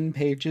 15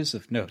 pages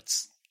of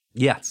notes.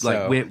 Yeah,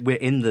 so, we're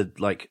in the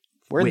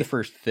we're in the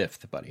first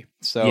fifth, buddy.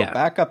 So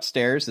back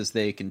upstairs as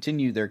they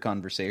continue their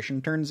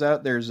conversation. Turns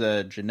out there's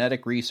a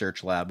genetic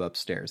research lab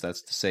upstairs.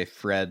 That's to say,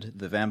 Fred,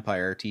 the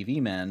vampire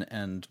TV man,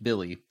 and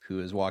Billy,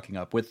 who is walking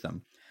up with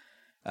them.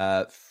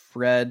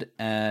 Fred,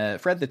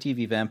 the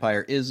TV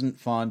vampire, isn't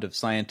fond of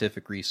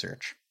scientific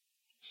research.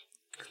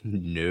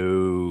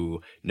 No,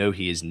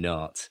 he is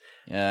not.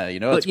 Yeah,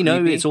 but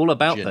it's all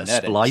about genetics.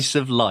 The splice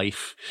of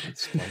life.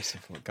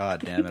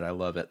 God damn it, I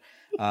love it.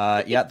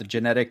 The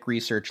genetic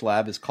research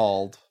lab is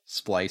called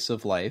Splice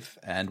of Life,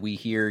 and we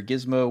hear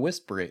Gizmo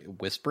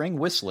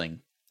whistling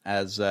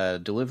as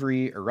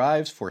delivery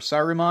arrives for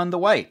Saruman the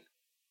White.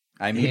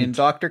 I mean,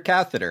 Dr.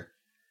 Catheter.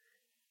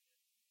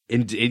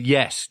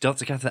 Yes,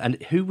 Dr. Catheter.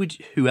 And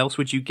who else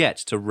would you get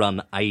to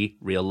run a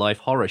real life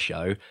horror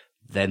show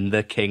than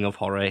the king of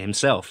horror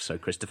himself? So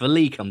Christopher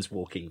Lee comes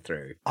walking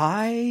through.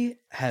 I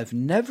have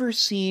never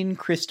seen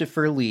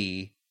Christopher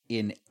Lee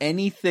in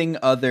anything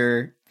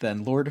other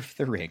than Lord of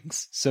the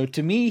Rings. So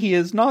to me, he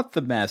is not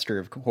the master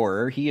of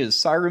horror. He is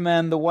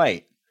Saruman the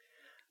White.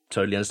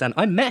 Totally understand.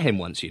 I met him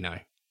once,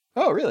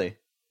 Oh, really?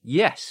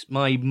 Yes.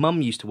 My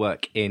mum used to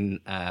work in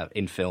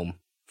film.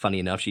 Funny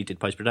enough, she did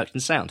post-production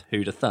sound.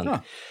 Who'd have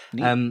thunk?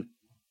 Oh,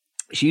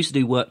 she used to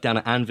do work down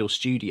at Anvil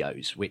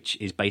Studios, which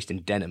is based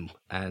in Denham,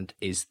 and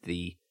is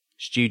the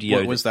studio...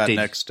 What was that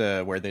next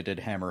where they did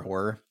Hammer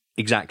Horror?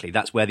 Exactly,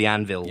 that's where the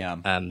Anvil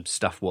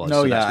stuff was.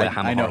 No, so that's where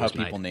Hammer I know how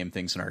people made. name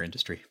things in our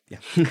industry.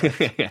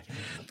 Yeah.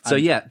 So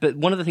but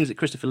one of the things that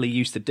Christopher Lee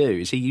used to do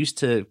is he used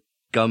to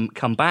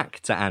come back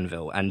to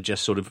Anvil and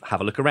just sort of have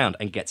a look around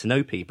and get to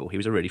know people. He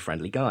was a really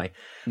friendly guy.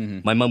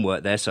 Mm-hmm. My mum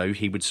worked there, so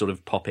he would sort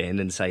of pop in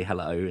and say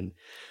hello and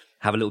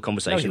have a little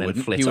conversation and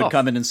flit off. He would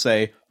come in and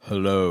say,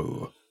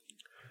 hello.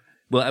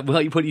 Well,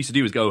 what he used to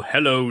do was go,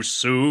 hello,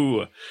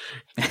 Sue,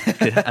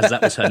 as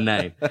that was her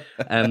name.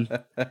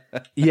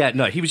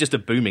 He was just a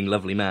booming,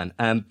 lovely man.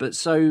 But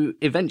so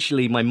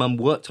eventually my mum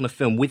worked on a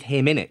film with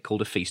him in it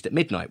called A Feast at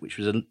Midnight, which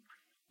was a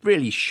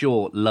really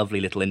short, lovely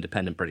little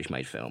independent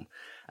British-made film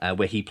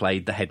where he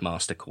played the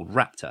headmaster called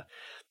Raptor.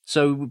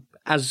 So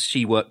as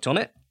she worked on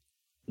it,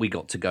 we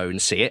got to go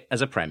and see it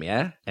as a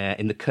premiere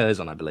in the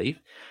Curzon, I believe.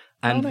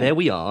 And nice. there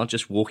we are,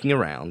 just walking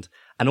around.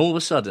 And all of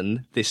a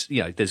sudden,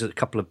 there's a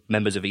couple of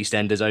members of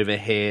EastEnders over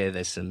here.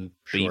 There's some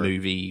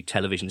B-movie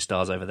television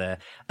stars over there.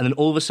 And then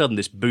all of a sudden,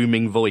 this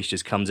booming voice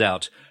just comes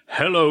out,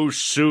 "Hello,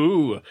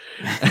 Sue."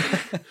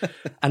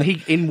 And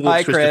in walks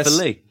Hi, Christopher Chris.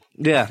 Lee.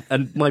 Yeah,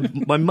 and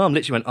my mum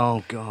literally went,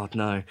 "Oh, God,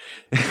 no."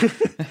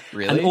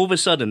 Really? And all of a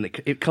sudden,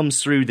 it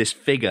comes through this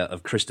figure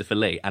of Christopher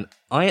Lee. And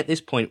I, at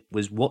this point,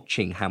 was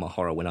watching Hammer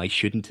Horror when I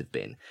shouldn't have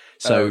been.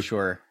 So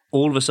sure.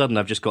 all of a sudden,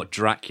 I've just got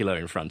Dracula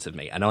in front of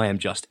me, and I am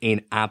just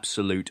in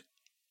absolute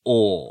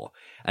awe.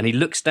 And he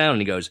looks down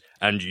and he goes,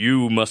 "And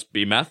you must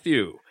be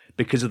Matthew,"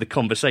 because of the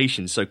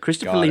conversation. So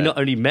Christopher Lee not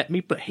only met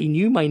me, but he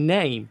knew my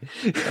name.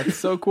 That's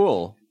so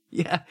cool.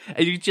 Yeah,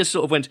 and he just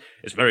sort of went,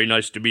 "It's very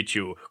nice to meet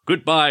you.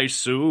 Goodbye,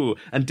 Sue,"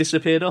 and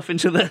disappeared off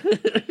into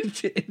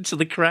the into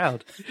the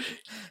crowd.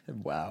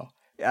 Wow.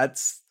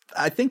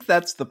 I think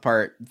that's the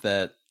part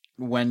that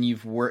when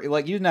you've worked,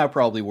 like you've now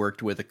probably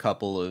worked with a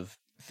couple of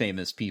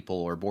famous people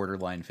or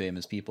borderline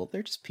famous people.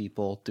 They're just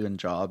people doing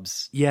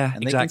jobs. Yeah,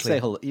 and they exactly. Can say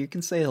hello. You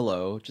can say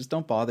hello. Just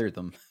don't bother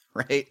them,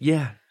 right?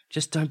 Yeah,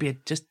 just don't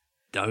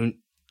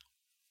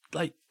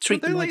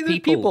treat them like they're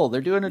people. people.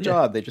 They're doing a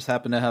job. They just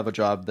happen to have a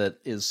job that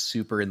is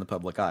super in the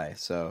public eye.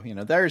 So,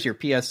 there's your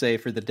PSA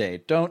for the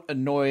day. Don't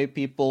annoy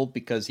people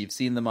because you've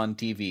seen them on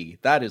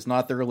TV. That is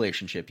not the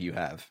relationship you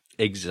have.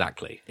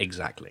 Exactly.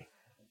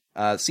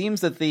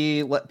 Seems that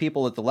the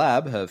people at the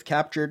lab have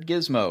captured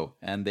Gizmo,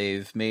 and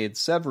they've made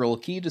several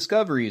key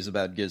discoveries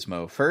about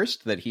Gizmo.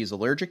 First, that he's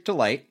allergic to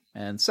light,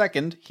 and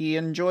second, he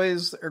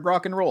enjoys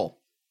rock and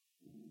roll.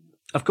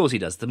 Of course he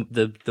does.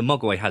 The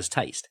Mogwai has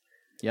taste.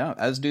 Yeah,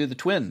 as do the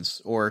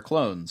twins, or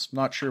clones,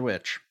 not sure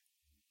which.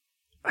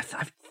 I'm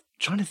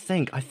trying to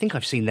think. I think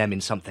I've seen them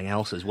in something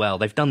else as well.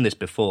 They've done this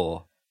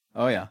before.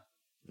 Oh, yeah.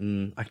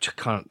 I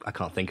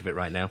can't think of it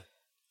right now.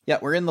 Yeah,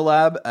 we're in the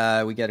lab.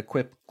 We get a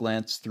quick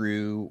glance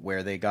through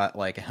where they got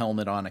like a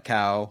helmet on a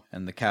cow,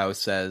 and the cow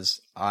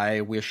says,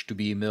 "I wish to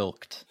be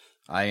milked.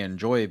 I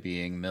enjoy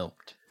being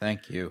milked.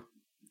 Thank you."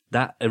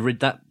 That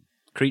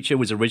creature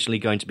was originally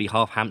going to be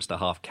half hamster,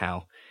 half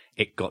cow.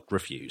 It got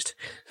refused.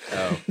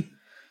 Oh.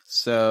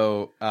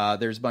 So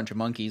there's a bunch of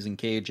monkeys in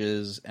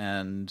cages,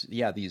 and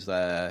yeah, these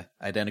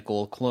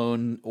identical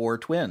clone or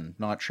twin,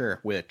 not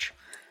sure which.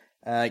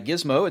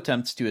 Gizmo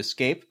attempts to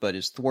escape, but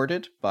is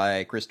thwarted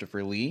by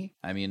Christopher Lee.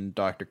 I mean,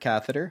 Dr.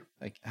 Catheter.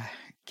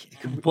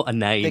 What a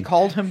name. They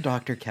called him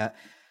Dr.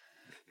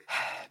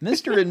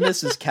 Mr. and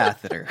Mrs.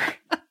 Catheter.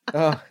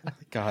 Oh,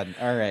 God.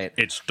 All right.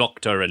 It's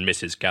Dr. and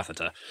Mrs.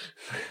 Catheter.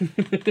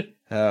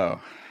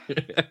 Oh.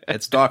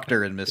 It's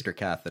Dr. and Mr.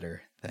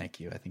 Catheter. Thank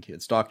you. I think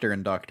it's Dr.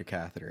 and Dr.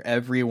 Catheter.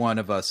 Every one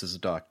of us is a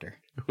doctor.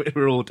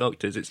 We're all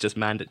doctors. It's just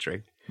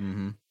mandatory.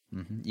 Mm-hmm.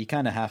 Mm-hmm. You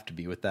kind of have to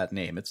be with that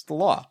name. It's the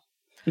law.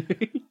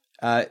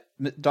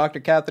 Dr.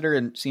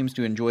 Catheter seems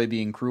to enjoy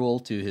being cruel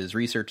to his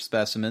research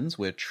specimens,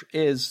 which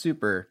is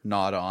super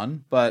not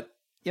on, but,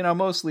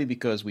 mostly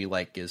because we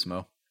like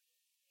Gizmo.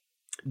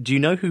 Do you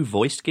know who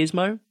voiced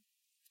Gizmo?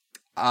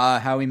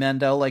 Howie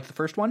Mandel, like the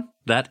first one?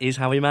 That is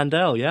Howie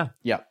Mandel, yeah.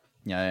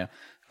 Yeah.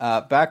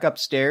 Back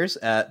upstairs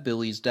at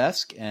Billy's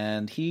desk,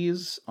 and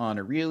he's on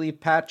a really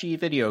patchy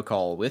video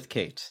call with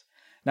Kate.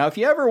 Now, if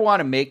you ever want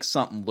to make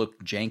something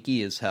look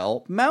janky as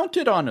hell, mount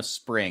it on a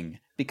spring,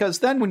 because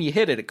then when you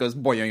hit it, it goes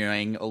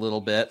boing a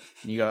little bit,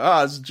 and you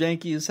go, it's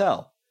janky as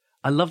hell.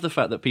 I love the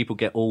fact that people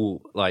get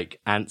all,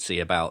 antsy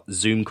about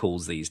Zoom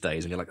calls these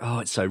days, and you're like,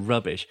 it's so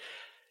rubbish.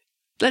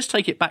 Let's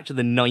take it back to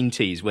the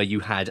 90s, where you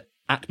had,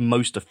 at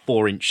most, a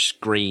 4-inch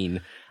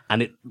screen,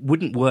 and it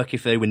wouldn't work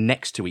if they were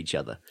next to each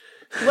other.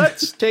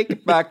 Let's take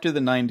it back to the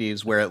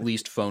 90s, where at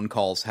least phone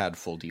calls had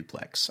full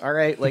duplex. All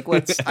right,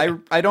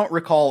 I don't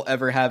recall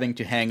ever having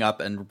to hang up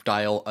and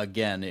dial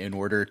again in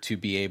order to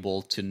be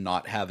able to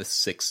not have a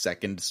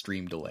 6-second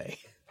stream delay.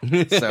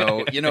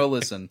 So,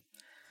 listen,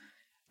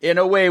 in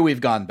a way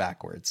we've gone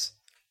backwards.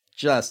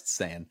 Just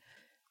saying.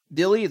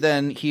 Billy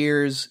then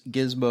hears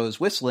Gizmo's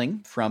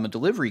whistling from a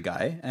delivery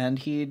guy, and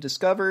he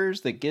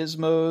discovers that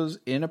Gizmo's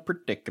in a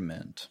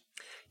predicament.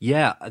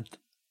 Yeah,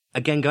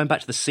 again, going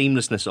back to the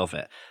seamlessness of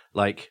it,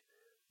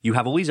 you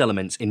have all these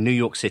elements in New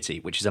York City,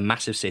 which is a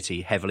massive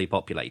city, heavily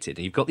populated,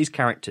 and you've got these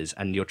characters,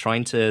 and you're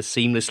trying to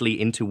seamlessly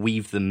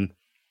interweave them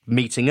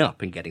meeting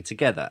up and getting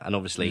together. And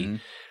obviously,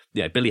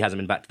 Billy hasn't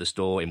been back to the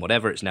store in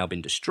whatever, it's now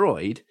been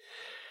destroyed.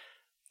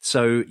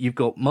 So you've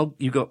got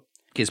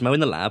Gizmo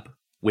in the lab,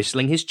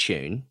 whistling his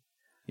tune.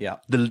 Yeah.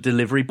 The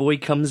delivery boy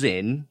comes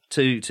in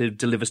to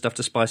deliver stuff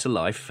to Spice of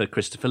Life for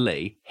Christopher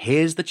Lee,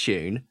 hears the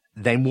tune,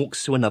 then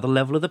walks to another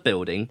level of the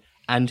building,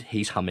 and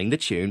he's humming the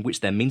tune,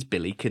 which then means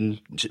Billy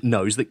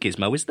knows that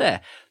Gizmo is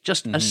there.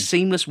 Just a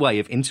seamless way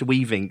of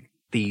interweaving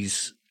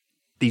these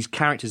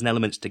characters and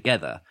elements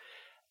together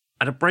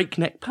at a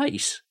breakneck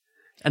pace,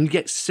 and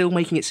yet still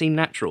making it seem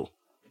natural.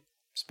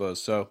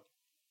 Suppose so.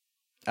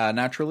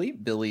 Naturally,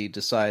 Billy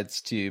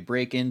decides to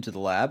break into the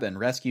lab and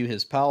rescue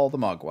his pal, the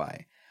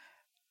Mogwai.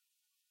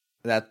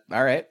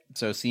 All right.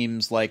 So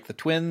seems like the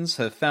twins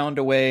have found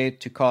a way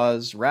to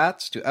cause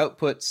rats to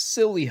output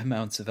silly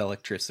amounts of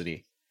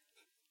electricity.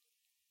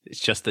 It's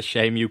just a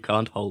shame you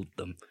can't hold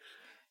them.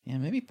 Yeah,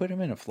 maybe put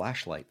them in a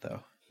flashlight,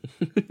 though.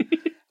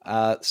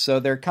 So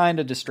they're kind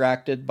of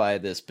distracted by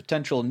this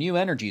potential new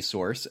energy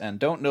source and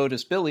don't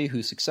notice Billy,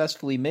 who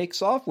successfully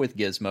makes off with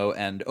Gizmo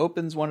and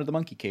opens one of the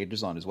monkey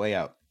cages on his way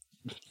out.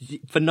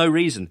 For no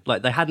reason.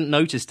 Like, they hadn't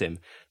noticed him.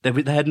 They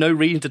had no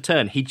reason to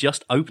turn. He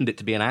just opened it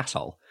to be an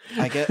asshole.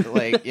 I get,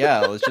 like,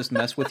 yeah, let's just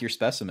mess with your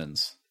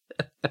specimens.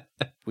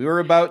 We were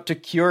about to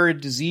cure a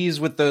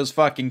disease with those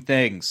fucking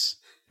things.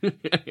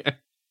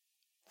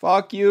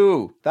 Fuck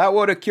you. That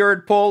would have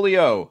cured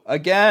polio.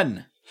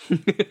 Again.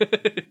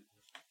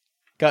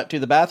 Cut to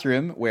the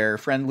bathroom, where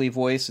Friendly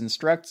Voice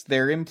instructs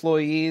their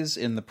employees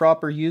in the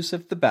proper use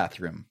of the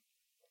bathroom.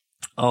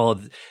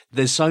 Oh,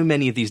 there's so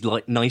many of these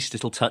like nice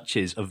little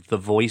touches of the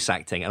voice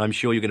acting, and I'm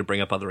sure you're going to bring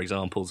up other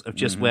examples of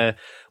just where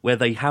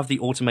they have the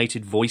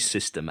automated voice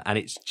system, and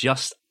it's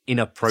just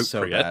inappropriate.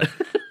 So bad.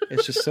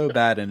 It's just so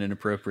bad and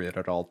inappropriate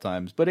at all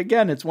times. But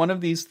again, it's one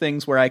of these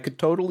things where I could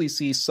totally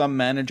see some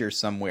manager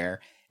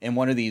somewhere in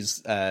one of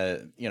these,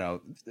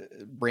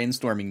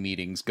 brainstorming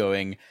meetings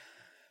going,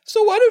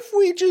 so what if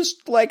we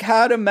just like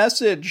had a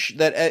message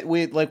that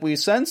we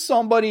sense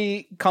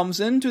somebody comes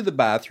into the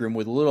bathroom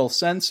with a little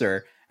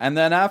sensor, and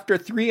then after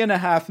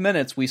 3.5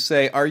 minutes we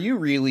say, are you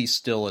really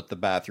still at the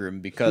bathroom?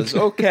 Because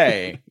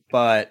okay,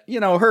 but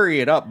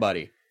hurry it up,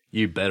 buddy.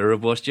 You better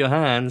have washed your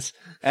hands.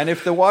 And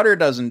if the water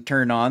doesn't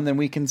turn on, then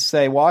we can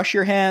say, wash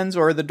your hands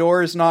or the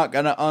door is not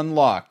going to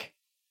unlock.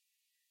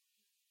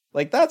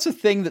 Like, that's a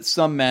thing that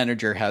some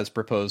manager has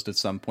proposed at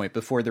some point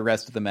before the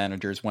rest of the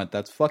managers went,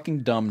 that's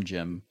fucking dumb,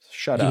 Jim.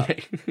 Shut up.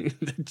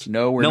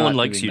 No, we're not. No one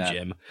likes doing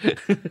you, that.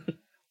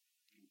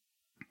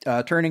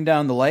 Jim. Turning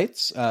down the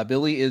lights,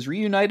 Billy is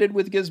reunited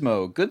with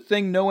Gizmo. Good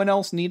thing no one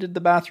else needed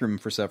the bathroom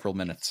for several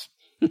minutes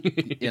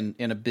in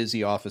a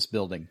busy office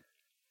building.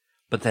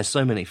 But there's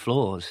so many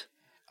floors.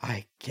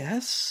 I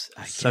guess.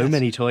 So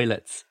many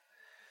toilets.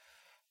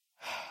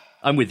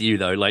 I'm with you,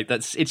 though. Like,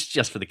 it's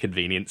just for the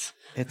convenience.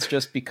 It's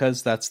just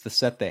because that's the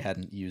set they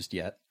hadn't used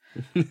yet.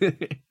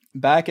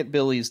 Back at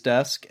Billy's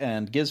desk,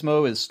 and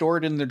Gizmo is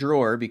stored in the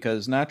drawer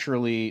because,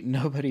 naturally,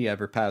 nobody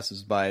ever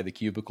passes by the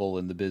cubicle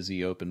in the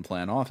busy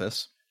open-plan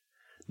office.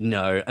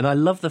 No, and I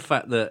love the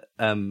fact that,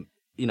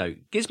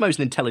 Gizmo's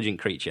an intelligent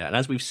creature, and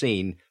as we've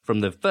seen from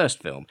the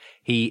first film,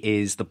 he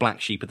is the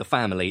black sheep of the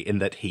family in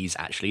that he's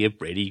actually a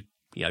really,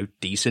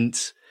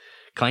 decent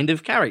kind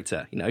of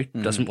character,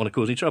 doesn't want to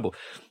cause any trouble.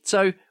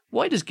 So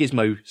why does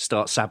Gizmo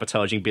start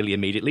sabotaging Billy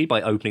immediately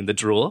by opening the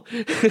drawer?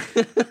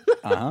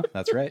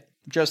 That's right.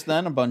 Just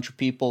then, a bunch of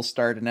people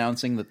start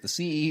announcing that the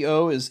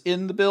CEO is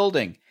in the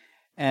building,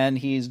 and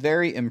he's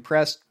very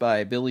impressed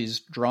by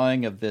Billy's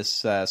drawing of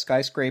this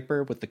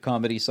skyscraper with the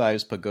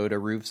comedy-sized pagoda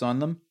roofs on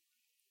them.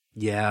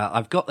 Yeah,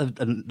 I've got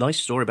a nice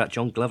story about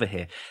John Glover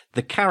here.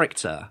 The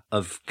character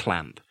of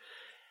Clamp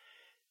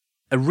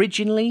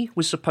originally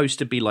was supposed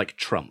to be like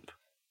Trump.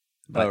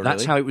 Like, really?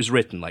 That's how it was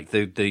written. Like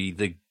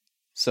the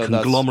so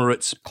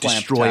conglomerates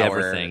destroy Tower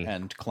everything.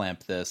 And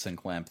clamp this and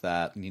clamp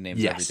that, and he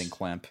names Yes. everything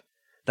Clamp.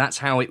 That's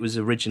how it was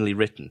originally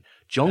written.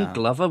 John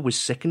Glover was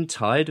sick and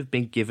tired of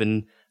being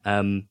given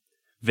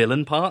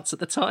villain parts at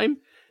the time.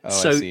 Oh,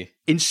 so I see.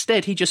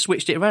 instead, he just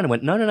switched it around and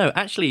went, no,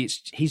 actually,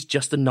 he's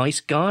just a nice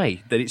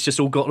guy, that it's just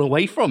all gotten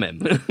away from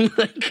him.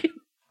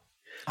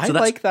 I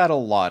like that a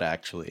lot,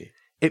 actually.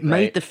 It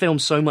made the film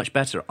so much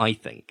better, I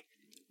think.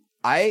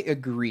 I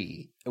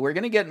agree. We're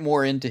going to get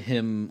more into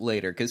him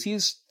later, because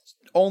he's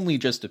only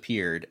just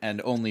appeared,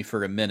 and only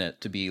for a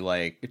minute, to be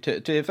like,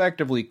 to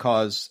effectively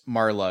cause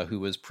Marla, who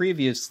was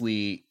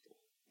previously,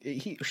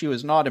 she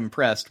was not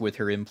impressed with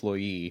her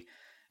employee,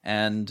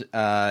 and,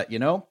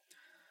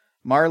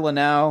 Marla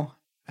now,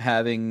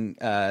 having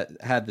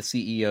had the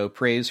CEO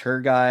praise her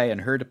guy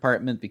and her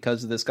department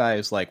because of this guy,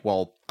 is like,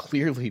 well,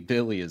 clearly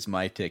Billy is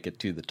my ticket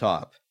to the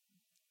top.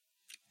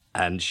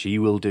 And she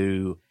will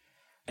do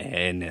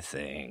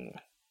anything.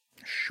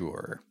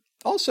 Sure.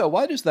 Also,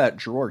 why does that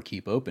drawer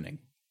keep opening?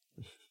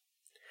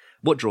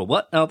 What drawer?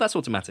 What? Oh, that's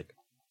automatic.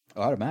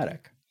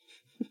 Automatic?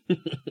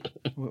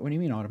 What do you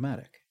mean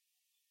automatic?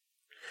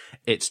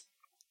 It's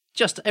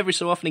just every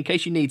so often, in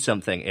case you need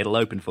something, it'll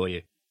open for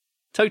you.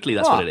 Totally,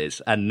 that's what it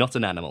is, and not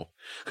an animal.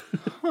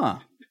 Huh.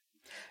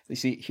 You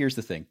see, here's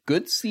the thing.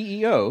 Good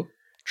CEO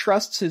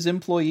trusts his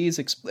employees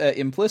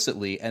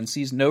implicitly and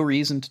sees no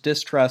reason to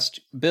distrust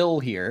Bill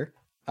here,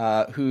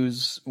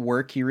 whose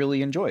work he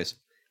really enjoys.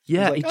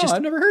 Yeah, He's like,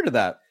 I've never heard of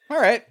that. All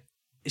right.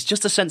 It's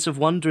just a sense of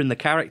wonder in the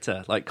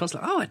character. Like,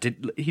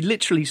 constantly, he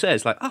literally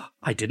says, like,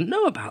 I didn't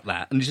know about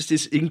that. And just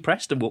is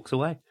impressed and walks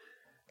away.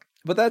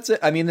 But that's it.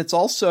 I mean, it's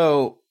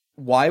also,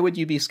 why would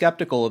you be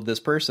skeptical of this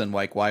person?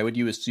 Like, why would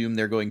you assume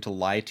they're going to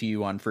lie to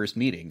you on first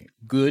meeting?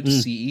 Good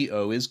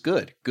CEO is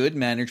good. Good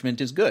management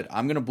is good.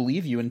 I'm going to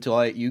believe you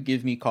until you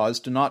give me cause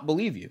to not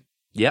believe you.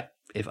 Yep.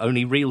 If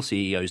only real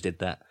CEOs did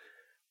that.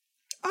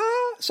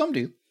 Some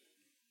do.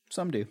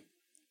 Some do.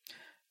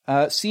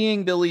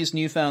 Seeing Billy's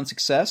newfound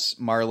success,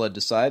 Marla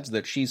decides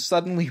that she's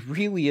suddenly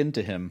really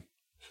into him.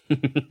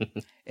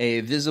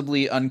 A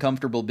visibly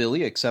uncomfortable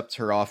Billy accepts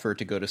her offer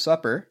to go to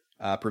supper,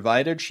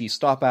 provided she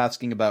stop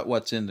asking about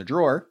what's in the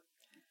drawer.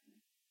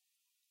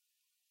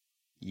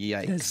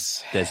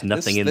 Yikes. There's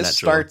nothing in that drawer. This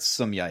starts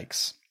some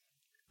yikes.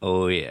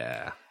 Oh,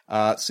 yeah.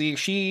 See,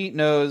 she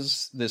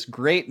knows this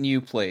great new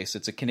place.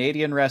 It's a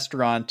Canadian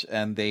restaurant,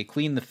 and they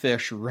clean the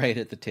fish right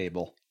at the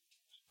table.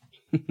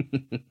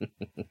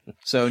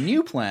 So,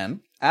 new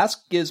plan.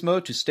 Ask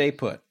Gizmo to stay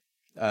put.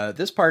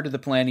 This part of the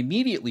plan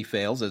immediately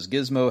fails, as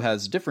Gizmo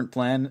has a different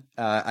plan,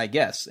 I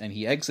guess, and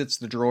he exits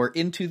the drawer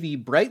into the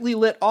brightly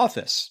lit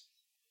office.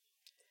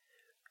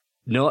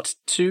 Not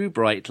too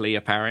brightly,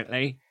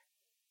 apparently.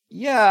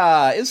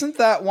 Yeah, isn't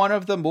that one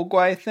of the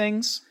Mogwai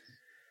things?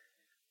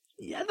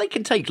 Yeah, they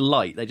can take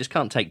light, they just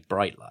can't take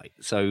bright light.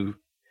 So,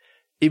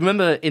 you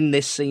remember in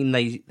this scene,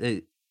 is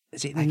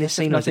it in this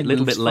scene, or is it a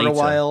little bit later? For a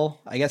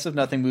while, I guess if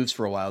nothing moves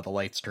for a while, the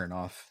lights turn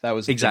off. That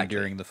was the thing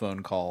during the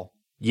phone call.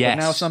 Yes.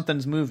 But now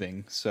something's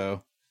moving,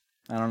 so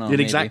I don't know.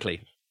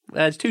 Exactly.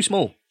 It's too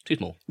small. Too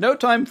small. No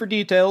time for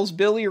details.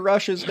 Billy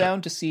rushes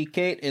down to see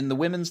Kate in the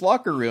women's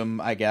locker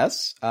room, I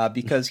guess,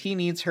 because he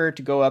needs her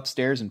to go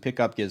upstairs and pick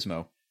up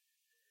Gizmo.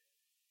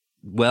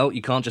 Well,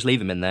 you can't just leave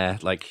him in there.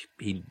 Like,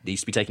 he needs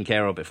to be taken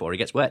care of before he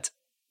gets wet.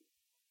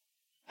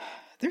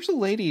 There's a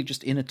lady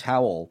just in a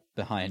towel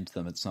behind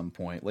them at some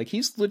point. Like,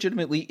 he's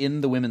legitimately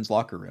in the women's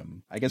locker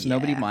room. I guess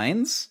nobody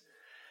minds?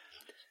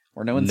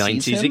 Or no one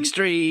sees him? 90s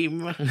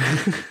extreme.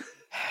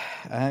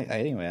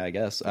 Anyway, I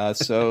guess.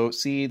 So,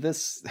 see,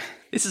 this...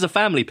 This is a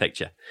family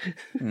picture.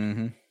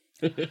 Mm-hmm.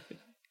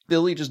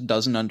 Billy just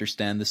doesn't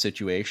understand the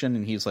situation,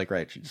 and he's like,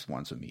 right, she just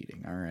wants a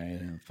meeting. All right,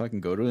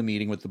 fucking go to a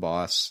meeting with the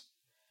boss.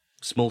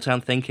 Small town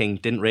thinking.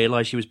 Didn't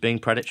realize she was being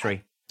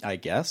predatory. I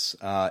guess.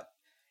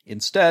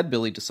 Instead,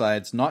 Billy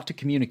decides not to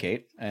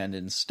communicate, and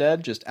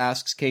instead just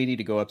asks Katie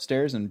to go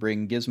upstairs and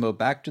bring Gizmo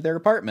back to their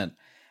apartment.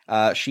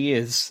 She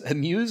is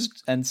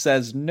amused and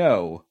says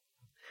no.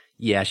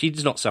 Yeah,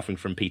 she's not suffering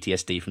from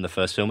PTSD from the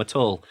first film at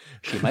all.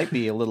 She might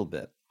be a little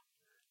bit.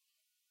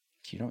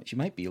 She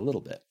might be a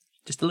little bit.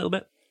 Just a little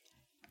bit?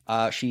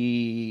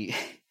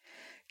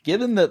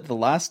 Given that the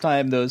last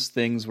time those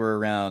things were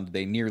around,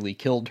 they nearly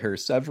killed her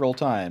several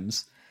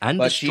times. And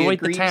destroyed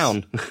the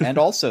town. And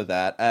also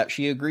that.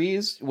 She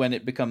agrees when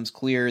it becomes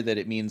clear that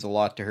it means a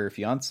lot to her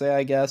fiancé,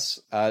 I guess.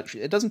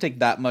 It doesn't take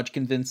that much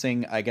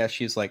convincing. I guess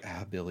she's like,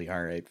 Billy,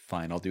 all right,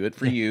 fine, I'll do it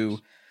for you.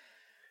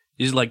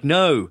 He's like,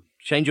 no,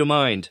 change your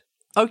mind.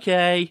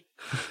 Okay.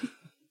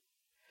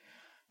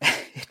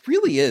 It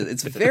really is.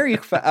 It's very...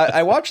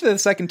 I watched it the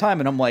second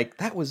time, and I'm like,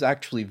 that was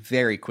actually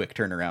very quick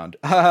turnaround.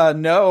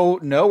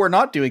 No, we're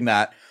not doing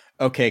that.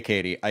 Okay,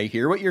 Katie, I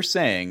hear what you're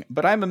saying,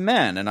 but I'm a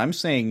man, and I'm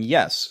saying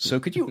yes. So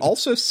could you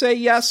also say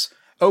yes?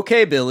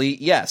 Okay, Billy,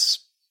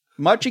 yes.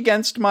 Much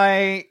against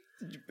my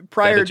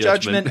prior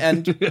judgment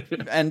and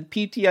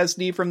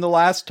PTSD from the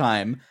last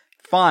time.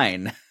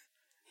 Fine.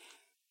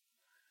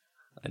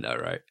 I know,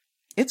 right?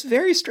 It's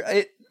very...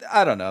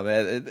 I don't know,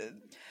 man.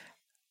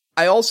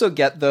 I also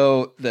get,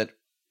 though, that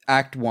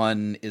Act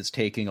 1 is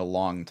taking a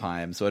long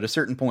time. So at a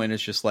certain point,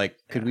 it's just like,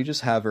 could we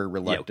just have her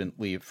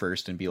reluctantly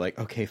first and be like,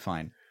 okay,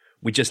 fine.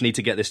 We just need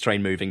to get this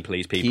train moving,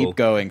 please, people. Keep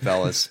going,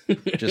 fellas.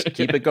 Just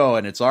keep it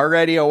going. It's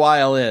already a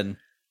while in.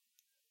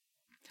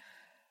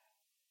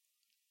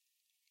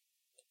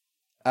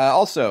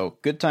 Also,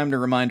 good time to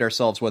remind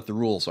ourselves what the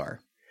rules are.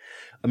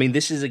 I mean,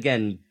 this is,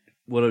 again,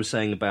 what I was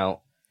saying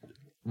about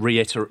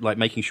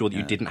making sure that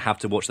you didn't have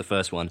to watch the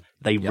first one.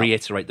 They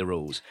reiterate the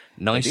rules.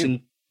 Nice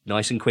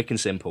and quick and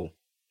simple.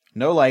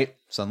 No light.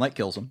 Sunlight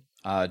kills them.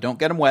 Don't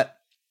get them wet.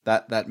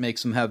 That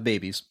makes them have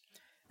babies.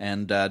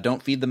 And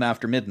don't feed them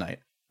after midnight.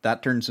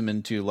 That turns them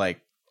into,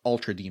 like,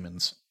 ultra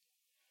demons.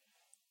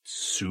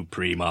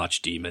 Supreme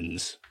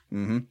archdemons.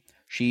 Mm-hmm.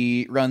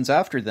 She runs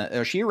after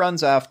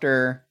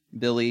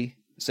Billy,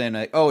 saying,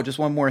 like, just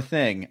one more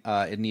thing,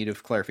 in need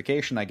of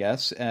clarification, I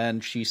guess.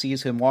 And she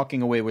sees him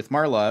walking away with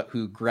Marla,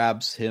 who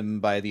grabs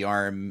him by the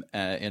arm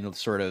in a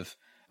sort of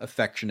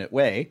affectionate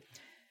way.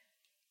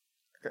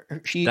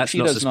 That's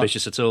not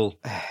suspicious at all.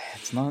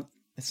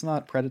 It's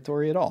not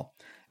predatory at all.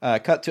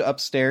 Cut to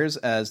upstairs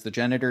as the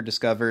janitor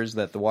discovers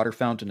that the water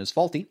fountain is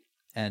faulty,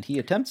 and he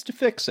attempts to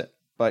fix it,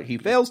 but he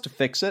fails to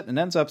fix it and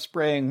ends up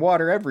spraying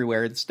water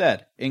everywhere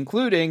instead,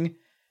 including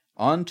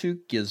onto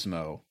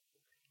Gizmo.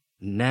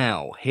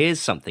 Now, here's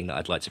something that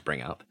I'd like to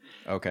bring up.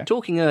 Okay.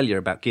 Talking earlier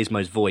about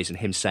Gizmo's voice and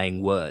him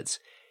saying words,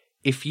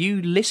 if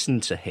you listen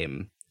to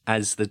him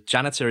as the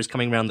janitor is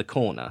coming around the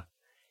corner,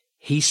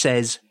 he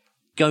says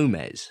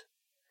Gomez.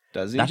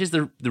 Does he? That is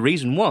the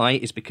reason why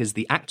is because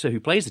the actor who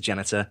plays the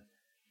janitor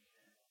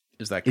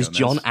is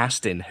John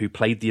Astin, who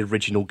played the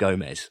original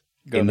Gomez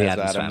in the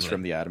Addams Family.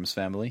 From the Addams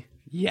Family?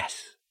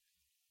 Yes.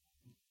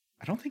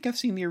 I don't think I've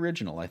seen the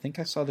original. I think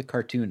I saw the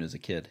cartoon as a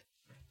kid.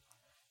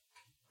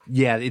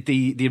 Yeah,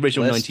 the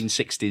original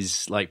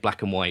 1960s, like,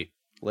 black and white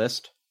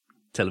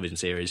television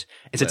series.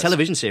 It's a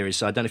television series,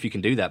 so I don't know if you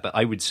can do that, but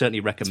I would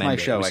certainly recommend it.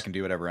 It's my show. I can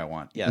do whatever I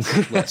want.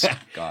 Yes, list.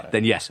 Got it.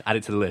 Then yes, add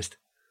it to the list.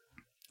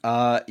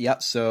 Yeah,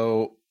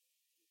 so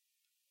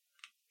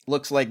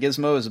looks like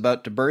Gizmo is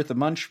about to birth a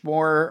bunch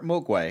more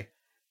Mogwai.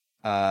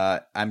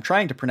 I'm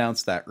trying to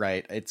pronounce that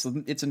right. It's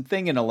a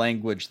thing in a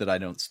language that I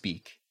don't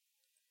speak,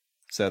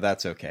 so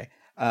that's okay.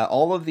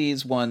 All of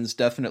these ones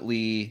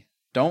definitely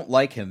don't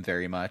like him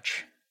very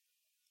much.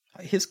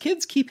 His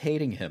kids keep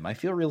hating him. I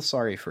feel real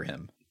sorry for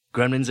him.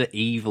 Gremlins are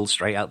evil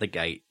straight out the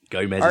gate.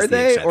 Gomez Are is the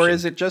they, exception. or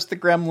is it just the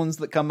gremlins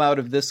that come out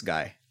of this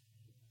guy?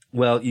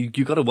 Well, you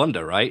got to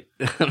wonder, right?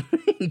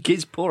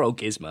 Poor old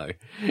Gizmo.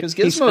 Because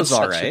Gizmo's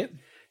all right.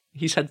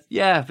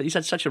 But he's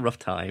had such a rough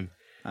time.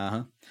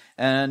 Uh-huh.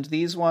 And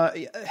these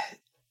one,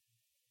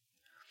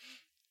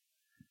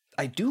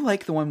 I do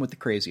like the one with the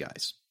crazy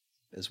eyes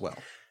as well.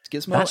 It's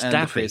Gizmo That's and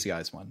Daffy. the crazy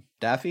eyes one.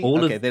 Daffy?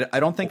 Okay, I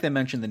don't think they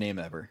mentioned the name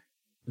ever.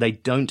 They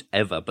don't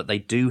ever, but they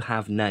do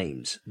have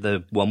names.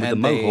 The one with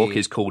And the mohawk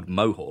is called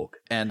Mohawk.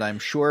 And I'm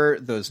sure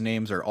those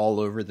names are all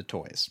over the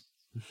toys.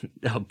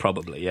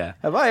 Probably, yeah.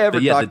 Have I ever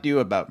talked to you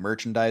about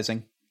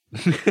merchandising?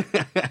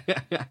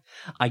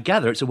 I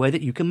gather it's a way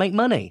that you can make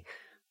money.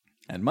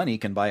 And money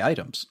can buy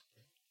items.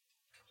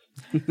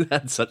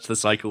 And such the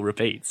cycle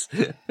repeats.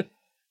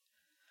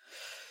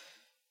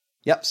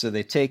 Yep, so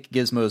they take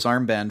Gizmo's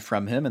armband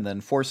from him and then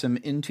force him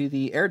into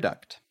the air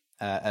duct.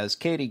 As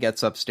Katie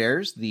gets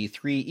upstairs, the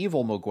three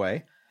evil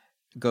Mogwai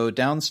go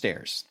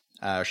downstairs.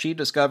 She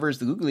discovers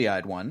the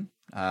googly-eyed one.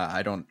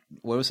 What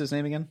was his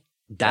name again?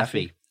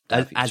 Daffy.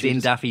 As in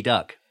Daffy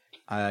Duck.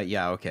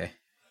 Yeah, okay.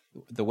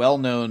 The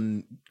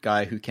well-known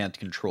guy who can't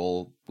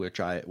control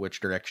which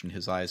direction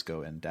his eyes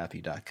go in,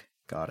 Daffy Duck.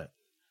 Got it.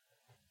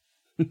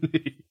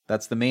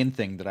 That's the main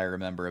thing that I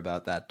remember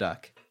about that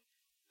duck.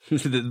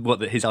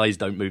 That his eyes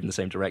don't move in the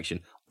same direction.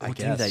 I Do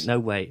guess. they? No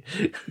way.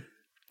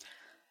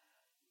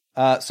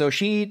 So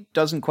she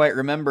doesn't quite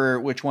remember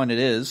which one it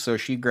is, so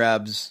she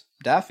grabs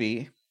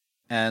Daffy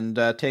and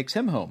takes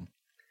him home.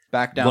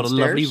 Back downstairs. What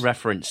a lovely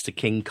reference to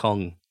King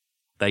Kong.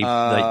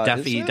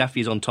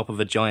 Daffy's on top of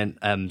a giant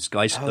on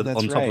top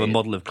of a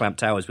model of Clamp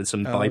Towers with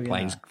some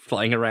biplanes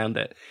flying around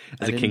it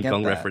as a King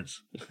Kong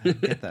reference. I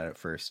didn't get that at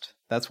first.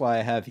 That's why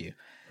I have you.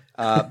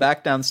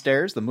 Back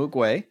downstairs, the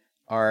Mogwai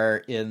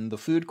are in the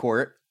food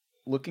court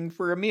looking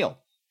for a meal.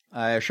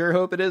 I sure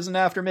hope it isn't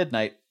after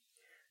midnight.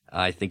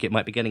 I think it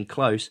might be getting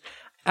close.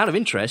 Out of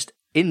interest,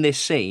 in this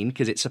scene,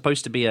 because it's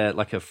supposed to be a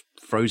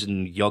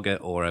frozen yogurt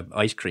or an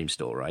ice cream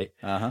store, right?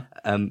 Uh-huh.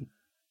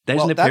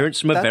 There's an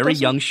appearance from a very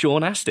young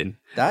Sean Astin.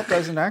 That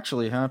doesn't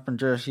actually happen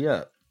just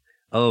yet.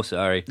 Oh,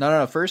 sorry.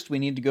 No. First, we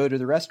need to go to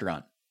the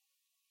restaurant.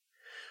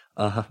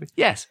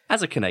 Yes,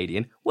 as a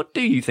Canadian, what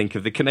do you think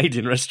of the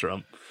Canadian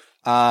restaurant?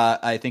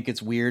 I think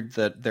it's weird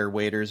that their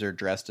waiters are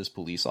dressed as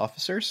police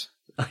officers.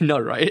 I know,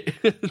 right?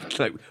 It's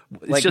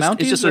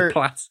Mounties just a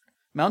plats.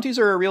 Mounties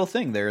are a real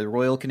thing. They're the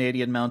Royal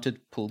Canadian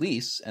Mounted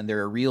Police, and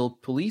they're a real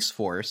police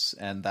force,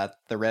 and that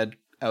the red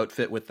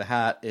outfit with the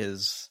hat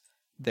is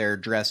their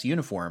dress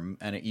uniform,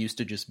 and it used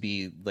to just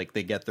be,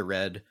 they get the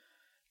red,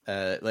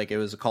 it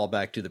was a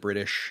callback to the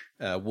British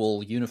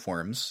wool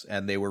uniforms,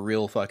 and they were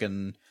real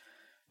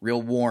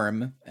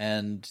warm,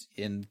 and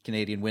in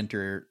Canadian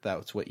winter,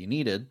 that's what you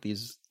needed.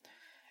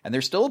 And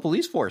they're still a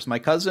police force. My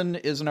cousin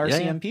is an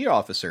RCMP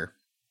officer.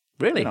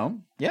 Really?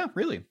 Yeah,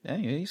 really. Yeah,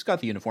 he's got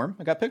the uniform.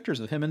 I got pictures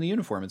of him in the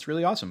uniform. It's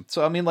really awesome.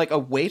 So, I mean, a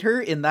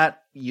waiter in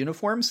that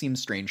uniform seems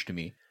strange to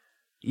me.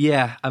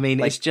 Yeah, I mean,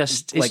 it's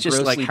just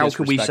how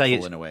can we say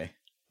it in a way?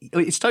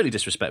 It's totally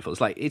disrespectful.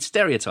 It's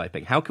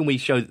stereotyping. How can we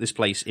show that this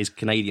place is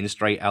Canadian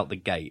straight out the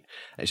gate?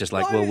 It's just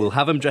we'll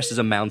have them dressed as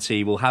a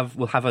Mountie. We'll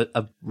have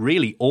a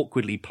really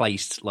awkwardly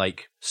placed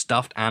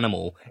stuffed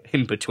animal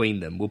in between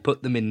them. We'll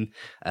put them in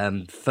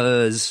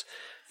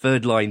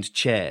third-lined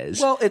chairs.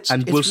 Well, we'll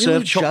really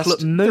serve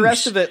chocolate mousse. The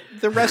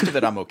rest of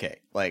it, I'm okay.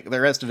 The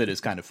rest of it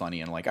is kind of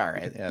funny and all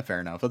right, yeah, fair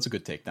enough. That's a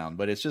good takedown.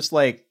 But it's just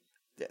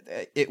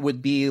it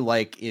would be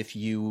like if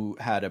you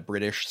had a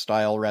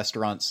British-style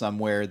restaurant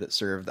somewhere that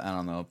served, I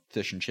don't know,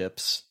 fish and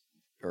chips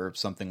or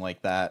something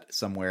like that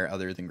somewhere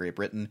other than Great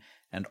Britain,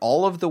 and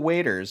all of the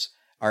waiters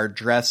are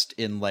dressed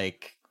in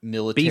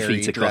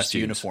military dress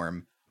costumes.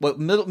 uniform. Well,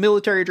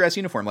 military dress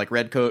uniform,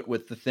 red coat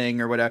with the thing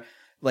or whatever.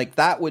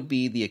 That would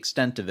be the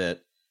extent of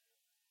it.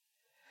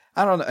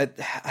 I don't know.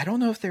 I don't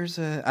know if there's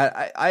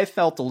I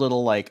felt a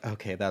little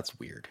okay, that's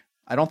weird.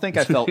 I don't think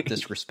I felt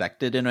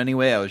disrespected in any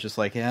way. I was just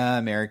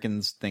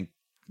Americans think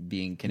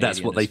being Canadian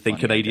That's what they think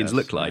funny, Canadians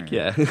look like,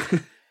 yeah.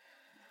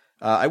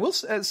 I will.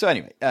 So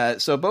anyway,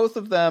 so both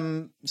of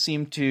them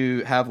seem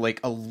to have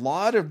a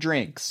lot of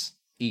drinks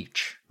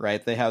each,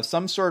 right? They have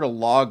some sort of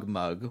log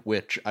mug,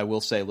 which I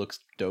will say looks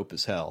dope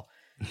as hell.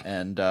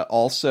 And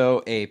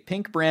also a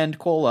pink brand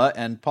cola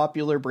and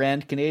popular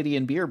brand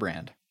Canadian beer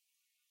brand.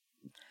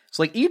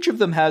 So each of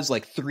them has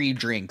 3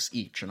 drinks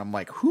each, and I'm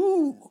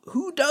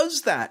who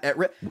does that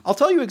I'll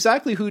tell you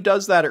exactly who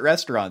does that at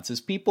restaurants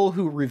is people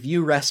who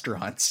review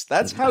restaurants.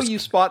 That's how you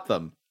spot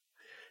them.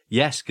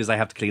 Yes, because they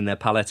have to clean their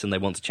palate and they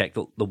want to check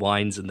the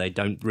wines, and they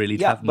don't really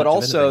have much but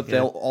also of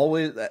anything, they'll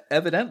always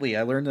evidently.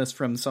 I learned this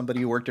from somebody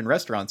who worked in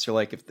restaurants.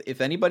 You're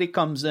if anybody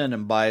comes in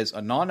and buys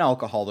a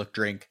non-alcoholic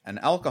drink, an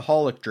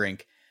alcoholic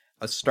drink,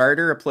 a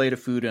starter, a plate of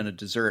food, and a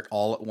dessert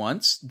all at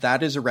once,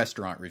 that is a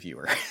restaurant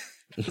reviewer.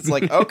 It's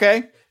like,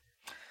 okay.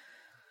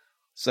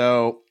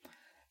 So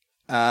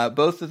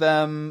both of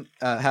them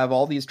have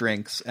all these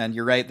drinks, and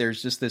you're right,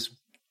 there's just this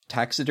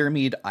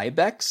taxidermied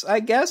ibex, I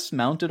guess,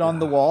 mounted on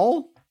the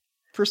wall.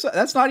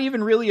 That's not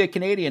even really a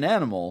Canadian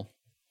animal.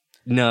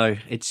 No,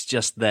 it's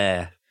just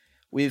there.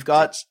 We've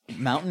got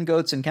mountain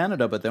goats in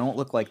Canada, but they don't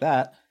look like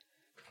that.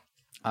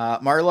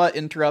 Marla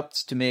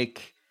interrupts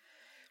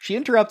she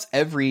interrupts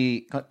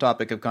every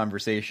topic of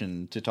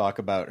conversation to talk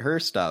about her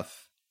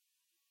stuff.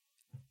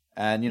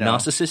 And,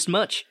 Narcissist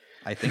much?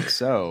 I think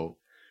so.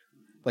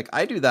 Like,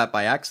 I do that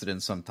by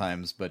accident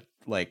sometimes, but,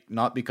 like,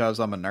 not because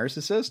I'm a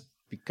narcissist,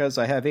 because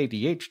I have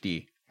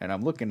ADHD. And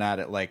I'm looking at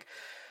it like,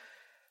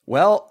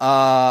 well,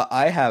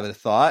 I have a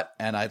thought,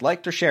 and I'd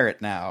like to share it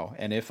now.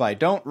 And if I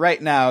don't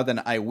right now,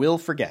 then I will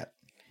forget.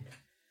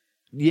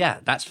 Yeah,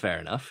 that's fair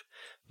enough.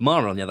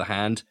 Mara, on the other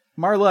hand,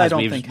 Marla, I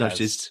don't think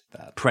noticed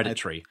that.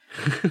 Predatory.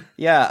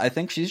 Yeah, I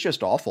think she's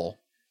just awful.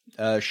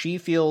 She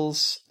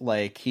feels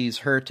like he's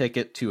her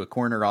ticket to a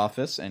corner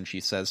office, and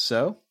she says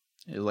so.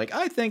 Like,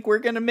 I think we're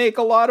going to make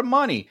a lot of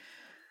money.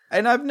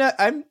 And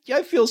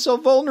I feel so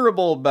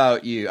vulnerable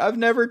about you. I've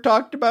never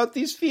talked about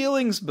these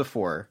feelings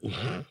before.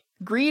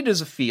 Greed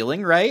is a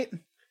feeling, right?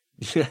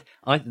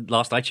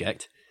 Last I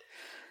checked.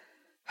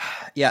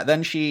 Yeah,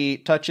 then she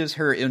touches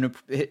her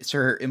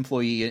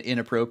employee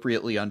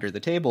inappropriately under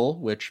the table,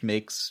 which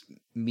makes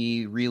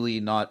me really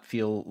not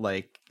feel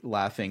like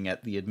laughing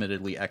at the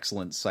admittedly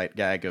excellent sight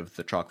gag of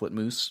the chocolate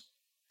mousse.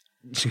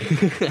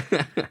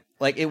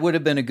 Like, it would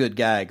have been a good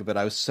gag, but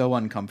I was so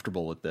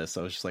uncomfortable with this.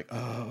 I was just like,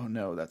 oh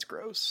no, that's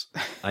gross.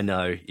 I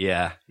know,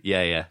 yeah.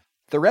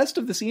 The rest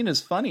of the scene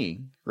is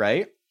funny,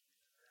 right?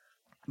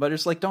 But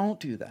it's like, don't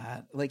do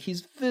that. Like,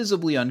 he's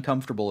visibly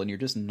uncomfortable and you're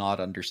just not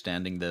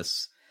understanding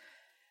this.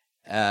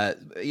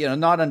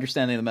 Not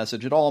understanding the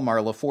message at all.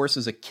 Marla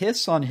forces a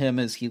kiss on him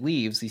as he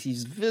leaves.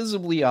 He's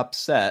visibly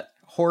upset,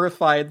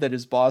 horrified that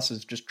his boss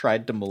has just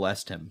tried to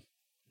molest him.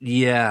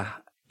 Yeah.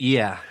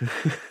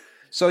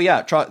 So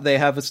yeah, they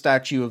have a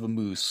statue of a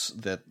moose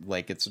that,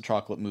 like, it's a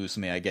chocolate mousse.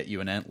 May I get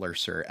you an antler,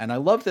 sir? And I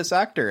love this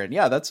actor. And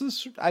yeah,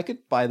 I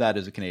could buy that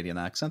as a Canadian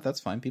accent. That's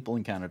fine. People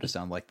in Canada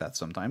sound like that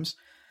sometimes.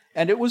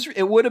 And it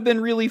would have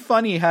been really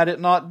funny had it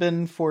not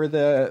been for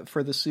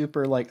the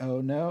super, like, oh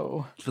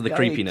no, for the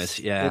creepiness.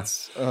 Yeah,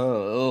 it's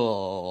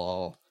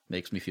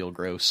makes me feel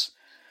gross.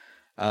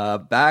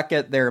 Back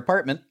at their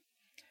apartment,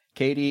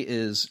 Katie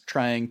is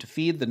trying to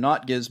feed the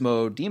not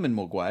Gizmo demon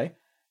Mogwai,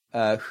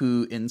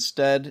 who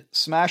instead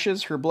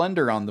smashes her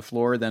blender on the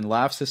floor, then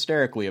laughs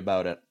hysterically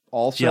about it.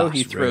 Also,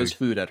 he throws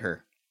food at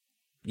her.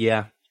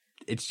 Yeah,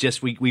 it's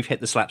just we've hit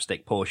the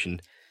slapstick portion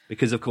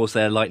because, of course,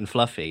 they're light and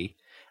fluffy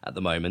at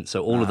the moment,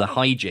 so all of the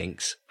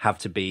hijinks have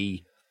to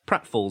be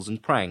pratfalls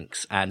and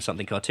pranks and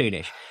something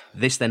cartoonish.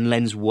 This then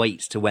lends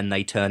weight to when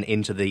they turn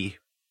into the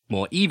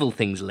more evil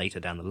things later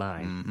down the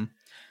line.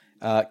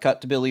 Mm-hmm. Cut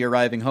to Billy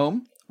arriving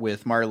home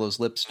with Marlo's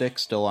lipstick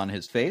still on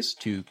his face,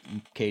 to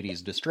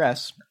Katie's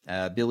distress.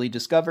 Billy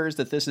discovers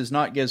that this is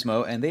not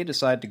Gizmo, and they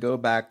decide to go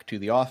back to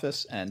the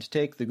office and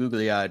take the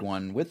googly-eyed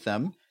one with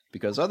them,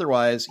 because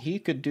otherwise he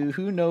could do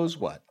who knows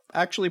what.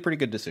 Actually, pretty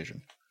good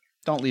decision.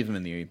 Don't leave him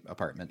in the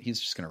apartment.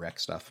 He's just going to wreck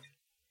stuff.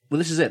 Well,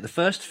 this is it. The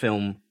first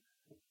film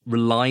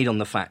relied on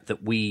the fact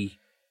that we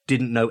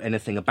didn't know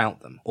anything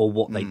about them or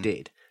what they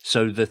did.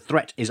 So the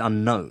threat is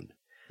unknown.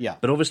 Yeah.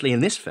 But obviously in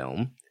this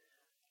film,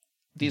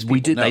 these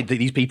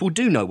people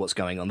do know what's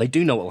going on. They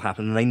do know what will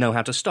happen and they know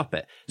how to stop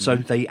it. So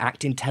they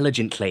act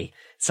intelligently.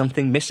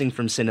 Something missing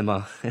from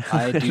cinema.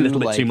 I do a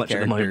little like bit too much characters at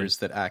the moment.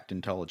 that act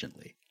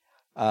intelligently.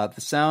 The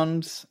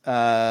sound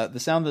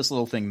this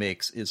little thing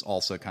makes is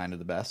also kind of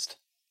the best.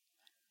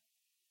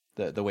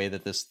 The way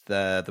that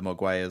the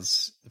Mogwai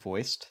is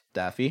voiced,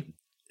 Daffy.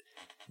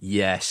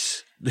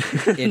 Yes.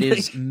 It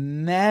is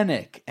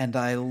manic, and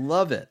I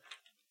love it.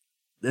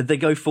 They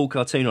go full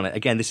cartoon on it.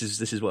 Again, this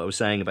is what I was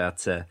saying about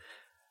the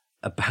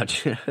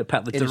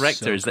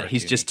director, is that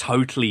he's just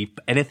totally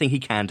anything he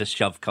can to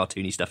shove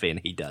cartoony stuff in,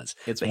 he does.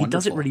 But he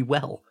does it really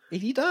well.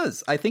 He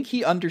does. I think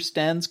he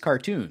understands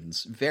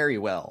cartoons very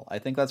well. I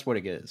think that's what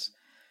it is.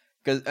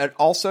 Because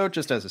also,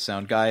 just as a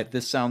sound guy,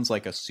 this sounds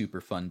like a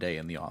super fun day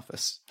in the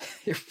office.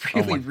 It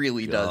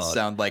really does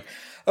sound like,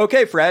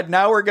 okay, Fred,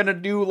 now we're gonna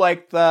do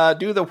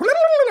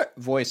the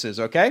voices,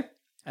 okay?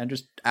 And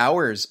just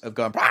hours of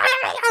going.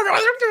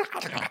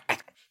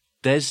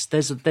 There's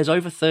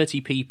over 30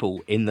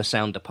 people in the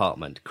sound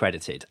department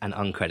credited and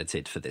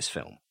uncredited for this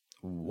film.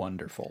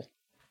 Wonderful.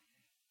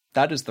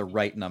 That is the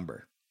right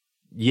number.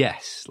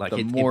 Yes, like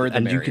the more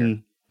the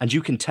merrier. And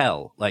you can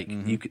tell, like,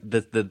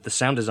 the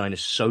sound design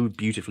is so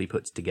beautifully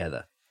put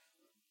together.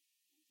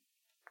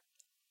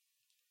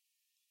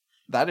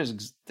 That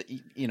is,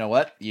 you know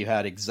what? You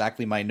had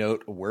exactly my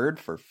note, word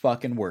for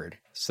fucking word.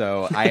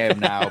 So I am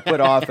now put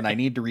off and I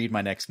need to read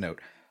my next note.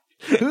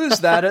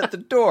 Who's that at the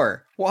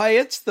door? Why,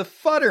 it's the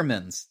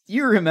Futtermans.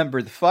 You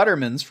remember the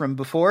Futtermans from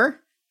before?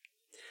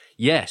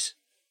 Yes.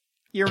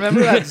 You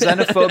remember that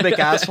xenophobic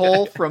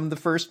asshole from the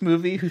first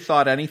movie who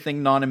thought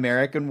anything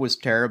non-American was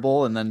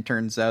terrible, and then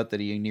turns out that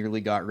he nearly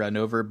got run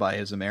over by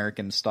his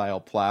American-style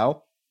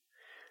plow?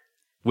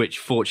 Which,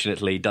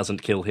 fortunately,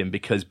 doesn't kill him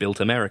because built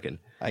American.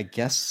 I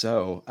guess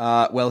so.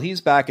 Well,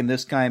 he's back, and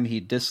this time he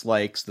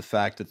dislikes the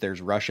fact that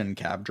there's Russian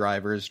cab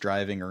drivers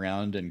driving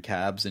around in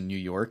cabs in New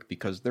York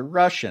because they're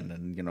Russian,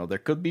 and, you know, there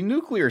could be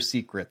nuclear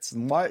secrets.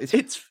 And why?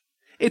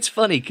 It's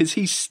funny, because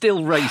he's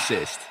still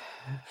racist.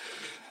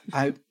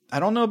 I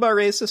don't know about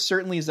racist,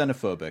 certainly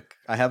xenophobic.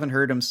 I haven't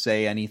heard him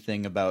say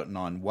anything about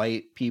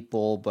non-white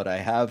people, but I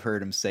have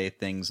heard him say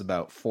things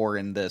about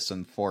foreign this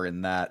and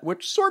foreign that,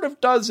 which sort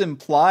of does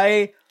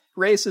imply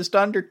racist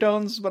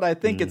undertones, but I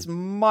think it's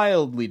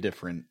mildly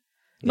different.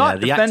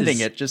 Not defending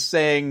it, just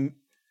saying...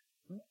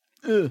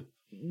 Ugh.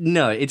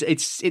 No,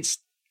 it's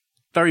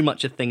very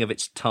much a thing of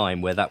its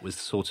time where that was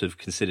sort of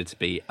considered to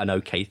be an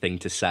okay thing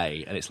to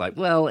say, and it's like,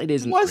 well, it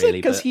isn't really. Was it?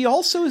 Because he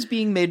also is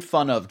being made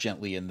fun of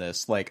gently in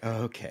this, like,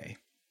 okay.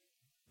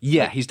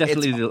 Yeah, he's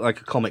definitely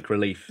like a comic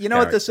relief. You know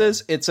character. what this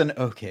is? It's an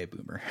okay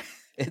boomer.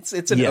 It's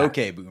an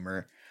okay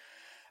boomer.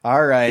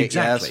 All right,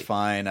 exactly. Yes,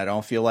 fine. I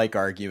don't feel like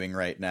arguing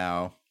right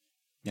now.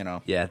 You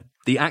know. Yeah,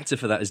 the actor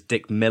for that is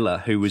Dick Miller,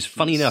 who was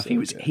funny enough. He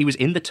was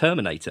in the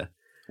Terminator.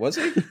 Was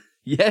he?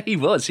 Yeah, he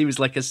was. He was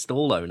like a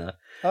stall owner.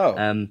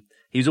 Oh.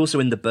 He was also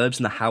in The Burbs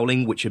and The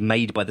Howling, which are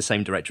made by the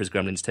same director as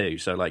Gremlins 2.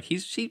 So like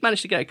he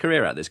managed to get a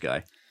career out of this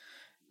guy.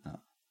 Oh.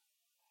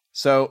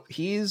 So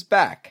he's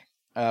back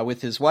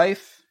with his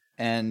wife.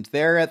 And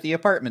they're at the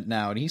apartment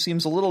now, and he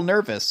seems a little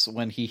nervous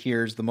when he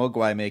hears the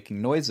Mogwai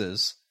making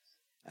noises.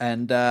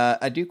 And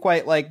I do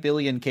quite like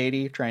Billy and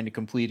Katie trying to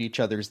complete each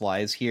other's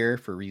lies here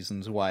for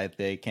reasons why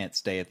they can't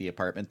stay at the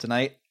apartment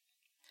tonight.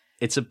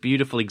 It's a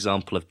beautiful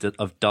example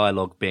of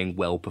dialogue being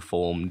well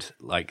performed.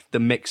 Like,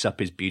 the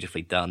mix-up is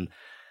beautifully done.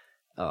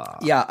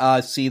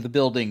 See, the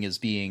building is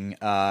being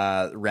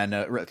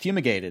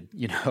fumigated,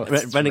 you know.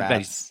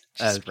 Rats.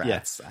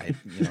 Rats.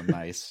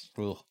 Nice.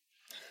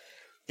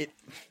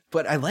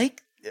 But I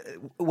like,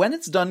 when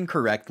it's done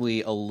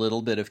correctly, a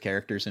little bit of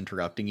characters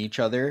interrupting each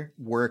other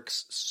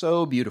works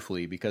so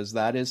beautifully, because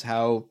that is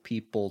how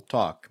people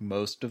talk.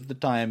 Most of the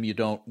time, you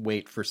don't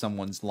wait for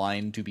someone's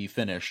line to be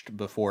finished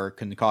before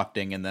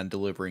concocting and then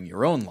delivering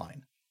your own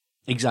line.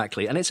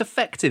 Exactly, and it's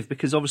effective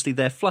because obviously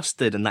they're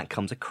flustered and that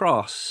comes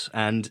across,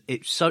 and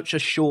it's such a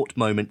short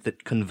moment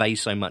that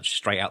conveys so much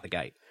straight out the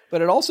gate.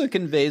 But it also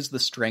conveys the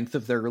strength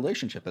of their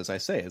relationship, as I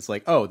say. It's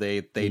like, oh,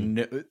 they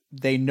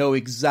know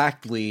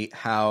exactly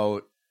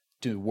how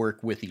to work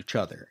with each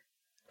other.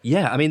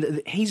 Yeah, I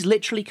mean, he's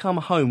literally come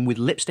home with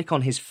lipstick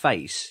on his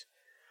face.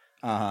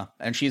 Uh-huh.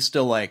 And she's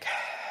still like,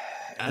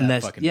 and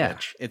there's fucking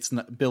bitch. It's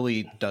not,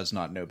 Billy does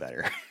not know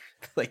better.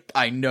 Like,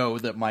 I know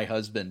that my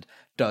husband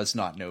does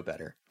not know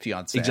better.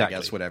 Fiancé, exactly. I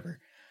guess, whatever.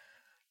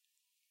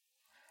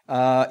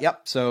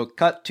 Yep, so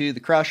cut to the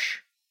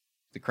Crush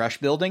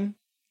building.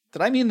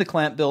 Did I mean the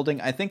Clamp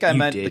building? I think I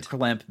meant the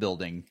Clamp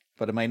building,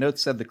 but in my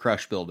notes said the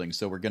Crush building,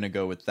 so we're going to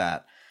go with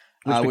that.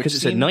 Because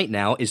it's at night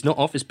now, it's not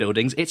office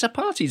buildings, it's a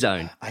party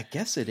zone. I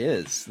guess it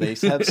is. They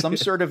have some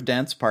sort of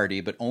dance party,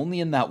 but only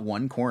in that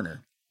one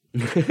corner.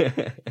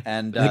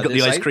 And they've got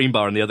the ice cream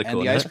bar in the other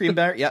corner. And the ice cream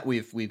bar, yeah,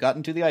 we've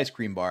gotten to the ice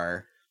cream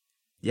bar.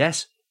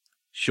 Yes,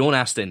 Sean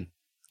Astin,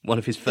 one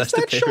of his first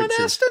appearances. Sean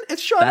Astin?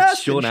 It's Sean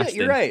Astin. Sean Astin.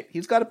 You're right.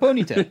 He's got a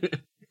ponytail.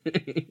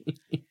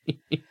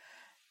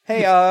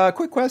 Hey,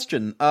 quick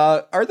question.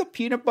 Are the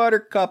peanut butter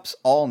cups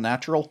all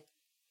natural?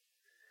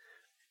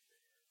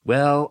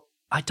 Well,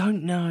 I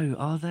don't know.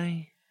 Are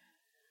they?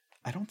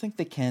 I don't think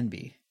they can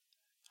be.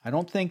 I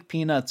don't think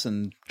peanuts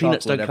and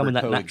chocolate ever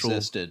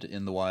coexisted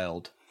in the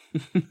wild.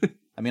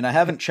 I mean, I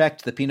haven't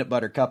checked the peanut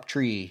butter cup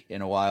tree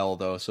in a while,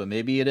 though, so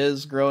maybe it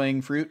is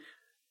growing fruit.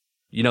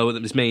 You know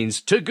what this means?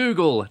 To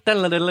Google.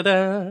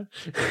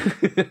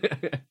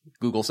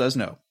 Google says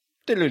no.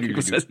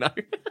 Google says no.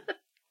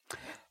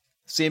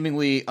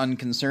 Seemingly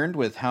unconcerned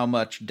with how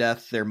much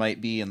death there might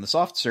be in the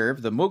soft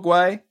serve, the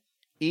Mogwai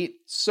eat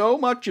so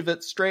much of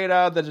it straight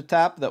out of the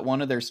tap that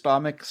one of their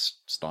stomachs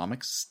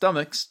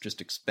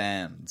just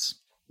expands.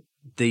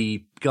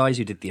 The guys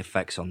who did the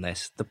effects on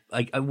this,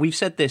 we've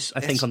said this,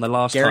 I think, on the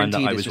last time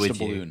that I was with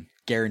you.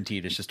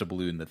 Guaranteed it's just a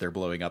balloon that they're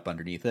blowing up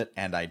underneath it,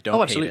 and I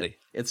don't hate it.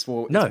 It's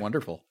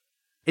wonderful.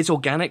 It's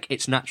organic,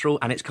 it's natural,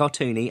 and it's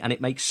cartoony, and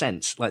it makes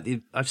sense. Like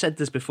I've said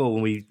this before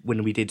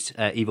when we did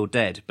Evil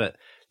Dead, but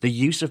the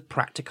use of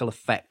practical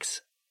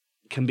effects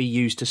can be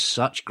used to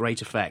such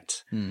great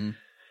effect. Mm-hmm.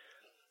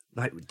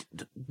 Like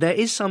there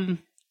is some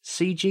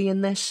CG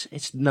in this.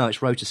 It's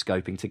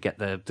rotoscoping to get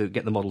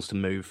the models to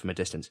move from a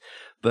distance,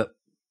 but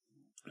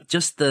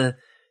just the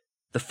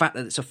fact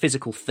that it's a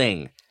physical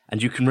thing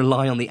and you can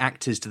rely on the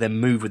actors to then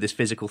move with this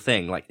physical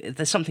thing. Like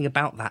there's something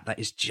about that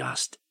is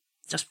just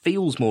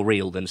feels more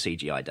real than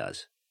CGI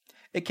does.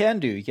 It can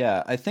do,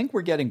 yeah. I think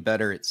we're getting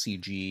better at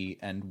CG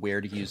and where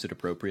to use it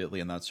appropriately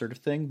and that sort of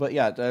thing. But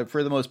yeah,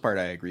 for the most part,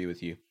 I agree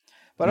with you.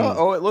 But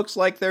it looks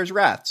like there's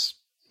rats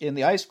in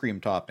the ice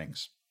cream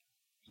toppings.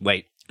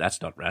 Wait,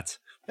 that's not rats.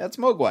 That's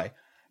Mogwai.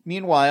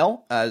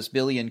 Meanwhile, as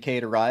Billy and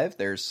Kate arrive,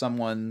 there's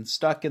someone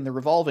stuck in the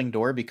revolving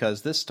door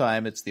because this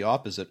time it's the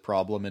opposite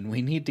problem and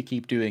we need to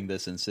keep doing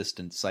this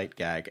insistent sight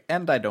gag,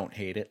 and I don't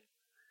hate it.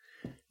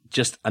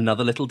 Just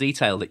another little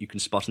detail that you can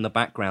spot in the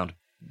background.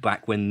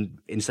 Back when,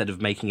 instead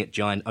of making it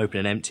giant, open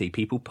and empty,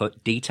 people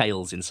put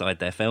details inside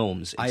their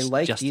films. I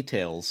like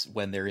details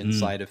when they're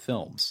inside of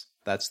films.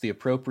 That's the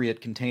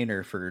appropriate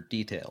container for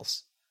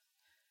details.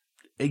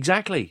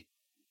 Exactly.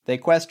 They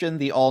question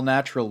the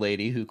all-natural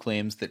lady who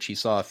claims that she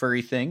saw a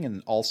furry thing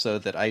and also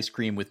that ice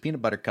cream with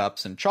peanut butter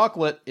cups and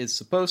chocolate is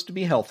supposed to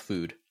be health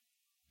food.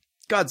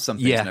 God, some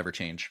things never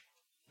change.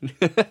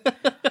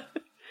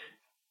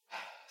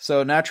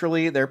 So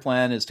naturally, their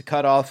plan is to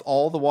cut off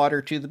all the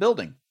water to the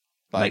building.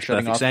 By Makes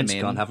shutting perfect off sense. the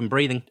main... Can't have them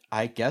breathing.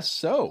 I guess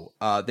so.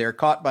 They're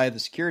caught by the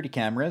security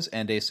cameras,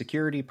 and a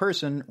security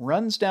person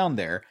runs down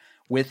there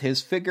with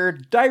his finger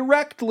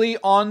directly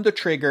on the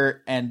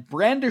trigger and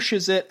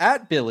brandishes it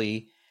at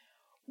Billy.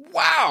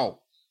 Wow!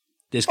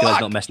 This guy's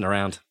not messing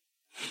around.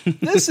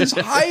 This is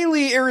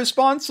highly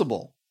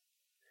irresponsible.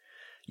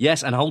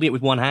 Yes, and holding it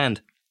with one hand.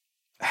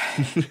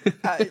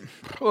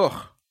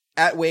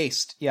 At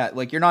waist. Yeah,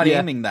 like you're not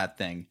aiming that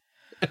thing.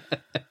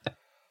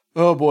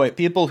 Oh boy,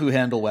 people who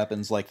handle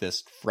weapons like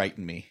this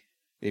frighten me.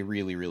 They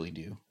really, really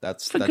do.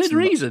 That's good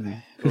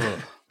reason.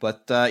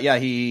 But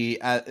he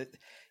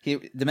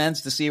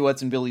demands to see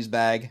what's in Billy's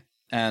bag,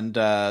 and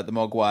the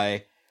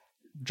Mogwai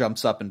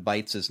jumps up and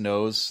bites his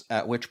nose,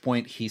 at which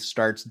point he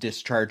starts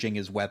discharging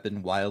his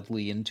weapon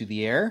wildly into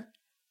the air.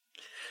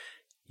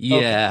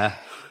 Yeah. Okay.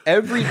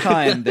 Every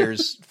time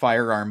there's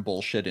firearm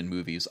bullshit in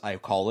movies, I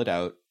call it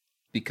out,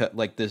 because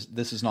like this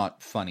is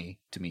not funny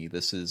to me.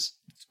 This is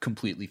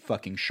completely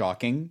fucking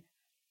shocking.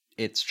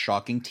 It's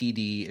shocking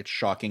TD, it's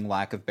shocking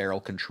lack of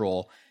barrel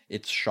control,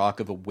 it's shock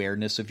of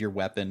awareness of your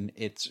weapon,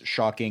 it's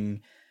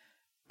shocking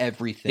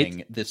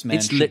everything. This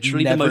man should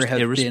literally never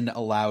have been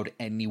allowed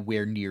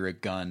anywhere near a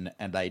gun,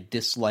 and I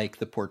dislike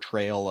the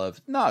portrayal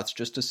of, no, it's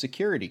just a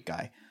security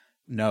guy.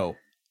 No,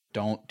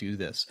 don't do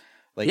this.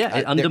 Like,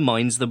 it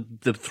undermines the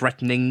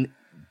threatening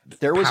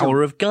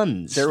power of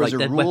guns. There was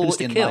a rule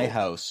in my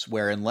house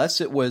where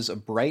unless it was a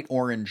bright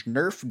orange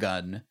Nerf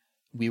gun,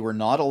 we were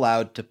not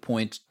allowed to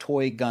point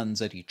toy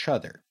guns at each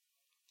other.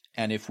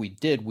 And if we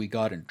did, we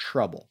got in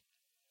trouble.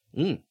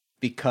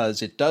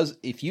 Because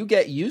if you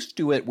get used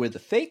to it with a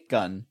fake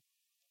gun,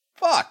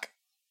 fuck.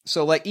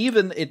 So like,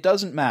 even, it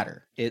doesn't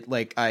matter. It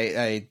like,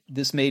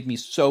 this made me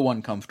so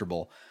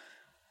uncomfortable.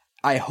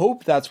 I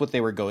hope that's what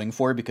they were going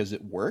for because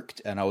it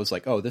worked. And I was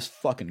like, oh, this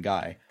fucking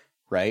guy,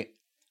 right?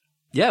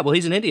 Yeah, well,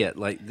 he's an idiot.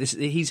 Like this,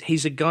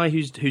 he's a guy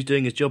who's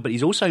doing his job, but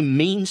he's also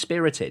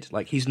mean-spirited.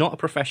 Like he's not a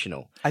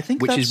professional. I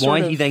think which is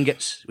why he then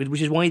gets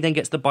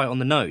the bite on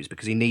the nose,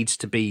 because he needs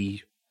to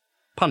be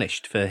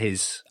punished for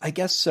his. I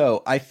guess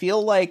so. I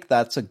feel like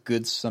that's a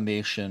good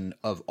summation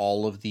of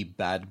all of the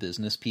bad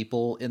business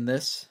people in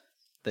this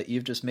that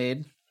you've just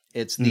made.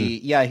 It's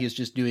he's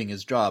just doing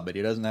his job, but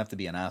he doesn't have to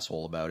be an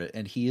asshole about it,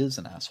 and he is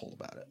an asshole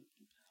about it.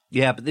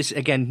 Yeah, but this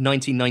again,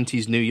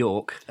 1990s New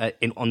York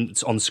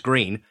on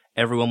screen.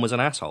 Everyone was an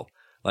asshole.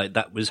 Like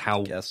that was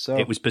how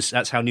it was.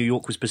 That's how New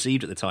York was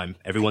perceived at the time.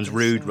 Everyone's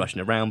rude,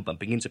 rushing around,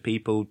 bumping into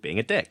people, being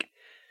a dick.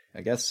 I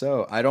guess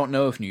so. I don't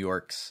know if New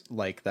York's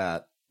like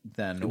that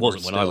then. It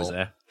wasn't when I was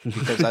there.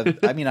 Because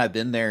I've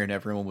been there and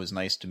everyone was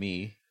nice to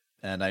me,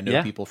 and I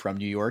know people from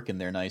New York and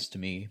they're nice to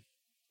me.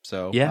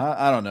 So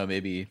I don't know.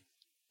 Maybe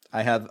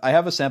I have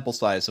a sample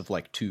size of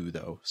like 2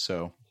 though.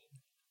 So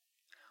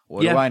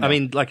what do I know? I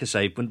mean, like I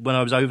say, when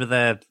I was over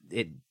there,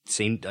 it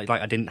seemed like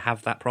I didn't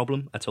have that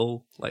problem at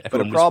all. Like,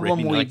 but a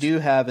problem we do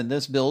have in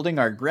this building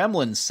are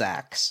gremlin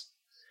sacks.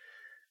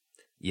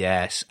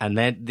 Yes, and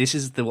then this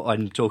is what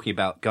I'm talking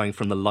about, going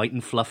from the light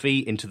and fluffy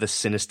into the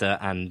sinister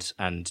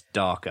and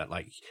darker.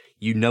 Like,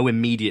 you know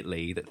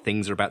immediately that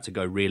things are about to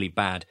go really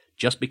bad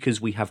just because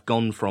we have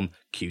gone from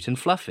cute and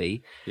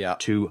fluffy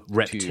to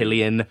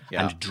reptilian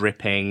and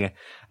dripping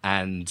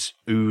and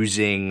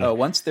oozing. Oh,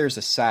 once there's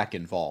a sack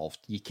involved,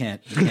 you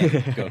can't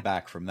go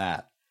back from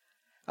that.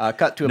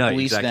 Cut to a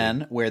police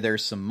van where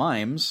there's some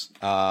mimes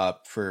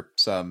for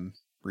some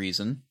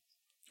reason.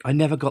 I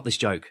never got this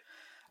joke.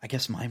 I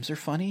guess mimes are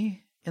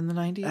funny in the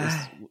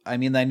 90s. I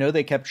mean, I know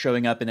they kept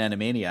showing up in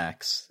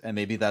Animaniacs, and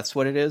maybe that's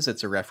what it is.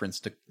 It's a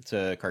reference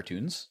to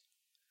cartoons.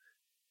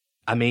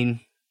 I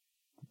mean,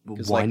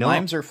 why not?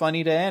 Mimes are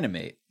funny to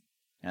animate.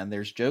 And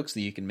there's jokes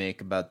that you can make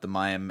about the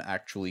mime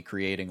actually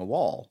creating a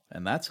wall,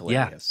 and that's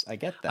hilarious. I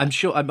get that. I'm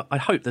sure. I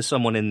hope there's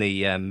someone in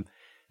the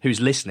who's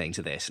listening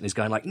to this and is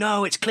going like,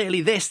 "No, it's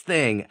clearly this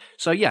thing."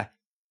 So yeah,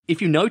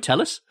 if you know,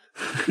 tell us.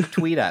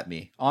 Tweet at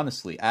me,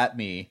 honestly, at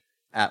me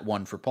at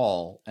One for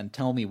Paul, and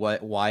tell me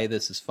why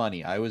this is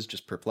funny. I was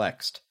just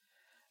perplexed.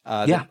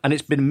 And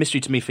it's been a mystery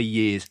to me for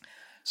years.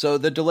 So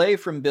the delay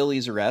from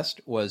Billy's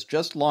arrest was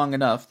just long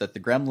enough that the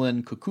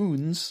gremlin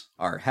cocoons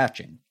are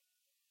hatching.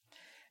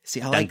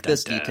 See, I like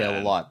this detail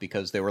a lot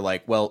because they were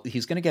like, well,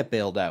 he's going to get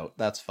bailed out.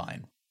 That's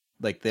fine.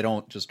 Like, they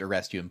don't just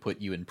arrest you and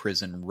put you in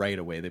prison right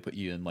away. They put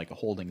you in, like, a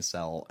holding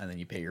cell, and then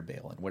you pay your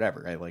bail and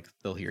whatever. Right? Like,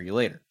 they'll hear you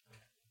later.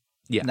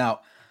 Yeah.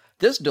 Now,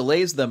 This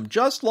delays them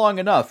just long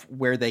enough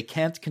where they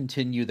can't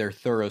continue their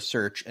thorough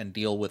search and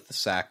deal with the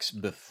sacks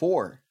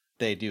before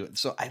they do it.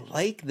 So I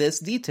like this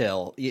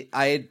detail.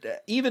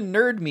 Even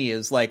nerd me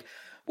is like,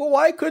 well,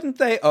 why couldn't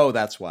they? Oh,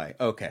 that's why.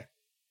 Okay.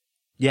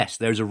 Yes,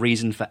 there's a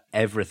reason for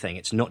everything.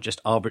 It's not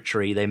just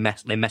arbitrary. They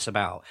mess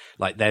about.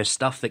 Like, there's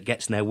stuff that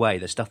gets in their way.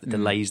 There's stuff that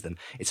delays them.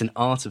 It's an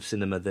art of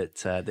cinema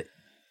that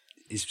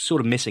is sort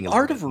of missing.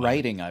 Art of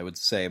writing, I would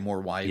say,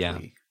 more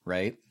widely,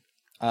 right?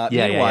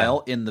 Yeah,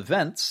 Meanwhile, in the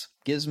vents,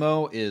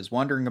 Gizmo is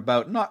wandering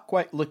about, not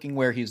quite looking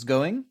where he's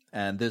going,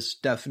 and this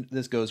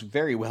goes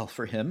very well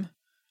for him.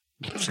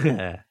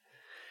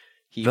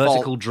 He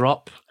Vertical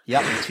drop.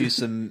 Yep, to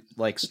some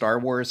like Star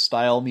Wars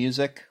style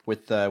music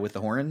with the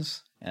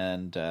horns.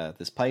 And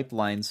this pipe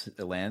lands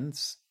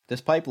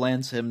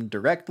him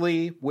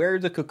directly where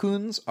the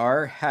cocoons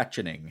are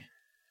hatching.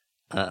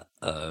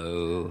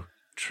 Uh-oh.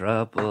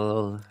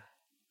 Trouble.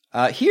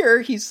 Here,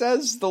 he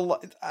says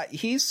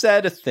he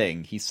said a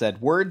thing. He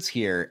said words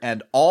here,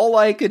 and all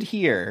I could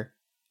hear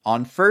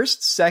on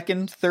first,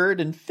 second,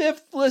 third, and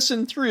fifth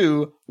listen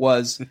through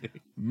was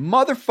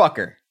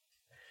motherfucker.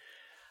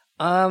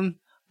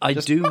 I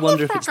do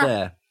wonder if it's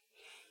there.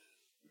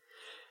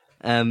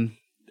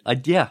 I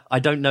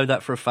don't know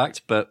that for a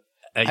fact, but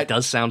it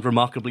does sound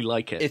remarkably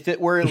like it. If it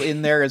were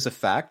in there as a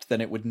fact, then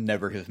it would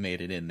never have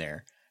made it in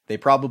there. They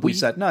probably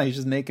said, no, he's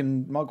just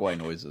making mogwai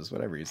noises,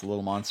 whatever, he's a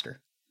little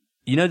monster.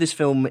 You know this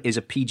film is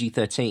a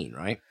PG-13,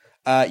 right?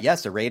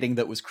 Yes, a rating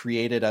that was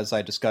created, as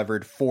I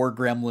discovered, for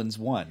Gremlins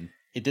 1.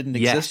 It didn't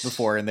exist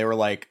before, and they were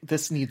like,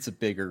 this needs a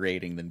bigger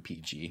rating than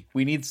PG.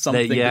 We need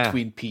something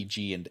between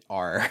PG and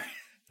R.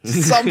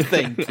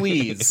 Something,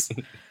 please.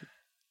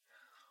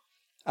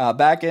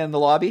 Back in the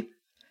lobby,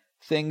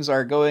 things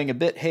are going a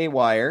bit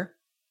haywire,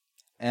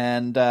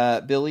 and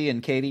Billy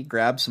and Katie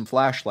grab some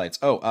flashlights.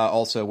 Oh,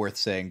 also worth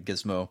saying,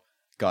 Gizmo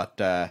got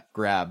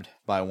grabbed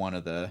by one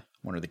of the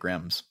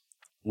Grems.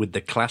 With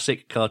the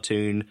classic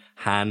cartoon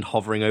hand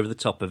hovering over the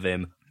top of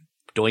him,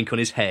 doink on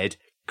his head,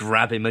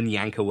 grab him and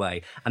yank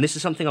away. And this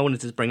is something I wanted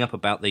to bring up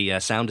about the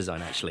sound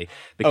design, actually.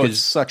 Because it's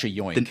such a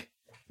yoink.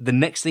 The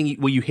next thing,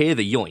 you hear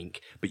the yoink,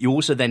 but you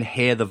also then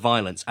hear the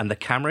violence, and the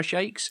camera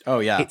shakes. Oh,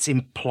 yeah. It's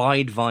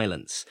implied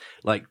violence.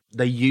 Like,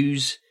 they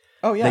use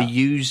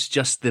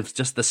just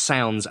the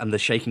sounds and the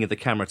shaking of the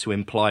camera to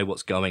imply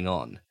what's going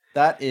on.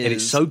 That is, and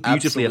it's so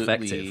beautifully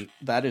effective.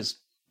 That is,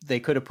 they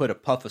could have put a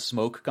puff of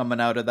smoke coming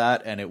out of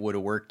that, and it would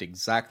have worked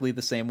exactly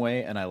the same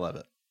way, and I love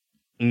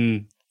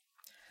it.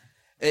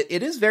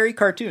 It is very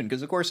cartoon,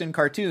 because of course in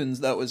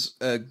cartoons that was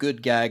a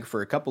good gag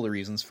for a couple of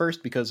reasons.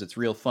 First, because it's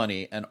real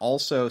funny, and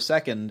also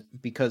second,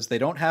 because they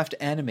don't have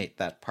to animate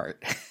that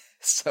part.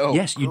 So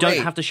yes, you don't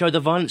have to show the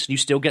violence, and you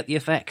still get the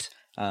effect.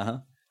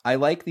 I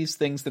like these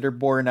things that are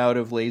born out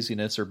of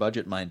laziness or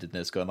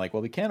budget-mindedness, going like,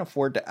 well, we can't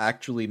afford to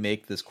actually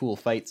make this cool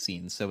fight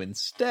scene, so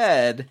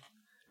instead,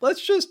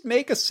 let's just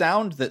make a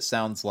sound that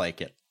sounds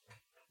like it.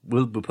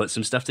 We'll put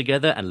some stuff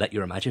together and let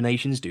your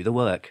imaginations do the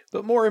work.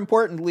 But more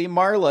importantly,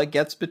 Marla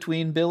gets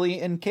between Billy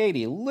and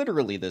Katie,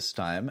 literally this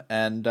time,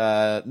 and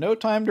no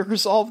time to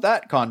resolve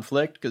that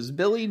conflict, because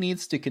Billy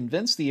needs to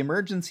convince the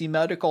emergency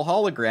medical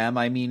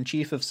hologram,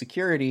 chief of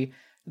security,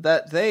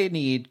 that they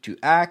need to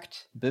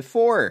act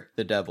before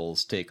the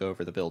devils take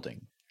over the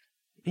building.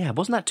 Yeah,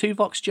 wasn't that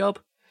Tuvok's job?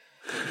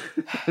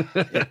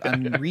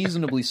 I'm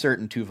reasonably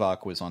certain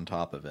Tuvok was on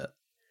top of it.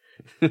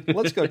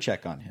 Let's go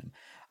check on him.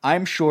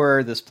 I'm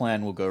sure this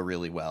plan will go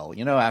really well.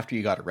 You know, after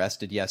you got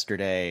arrested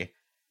yesterday,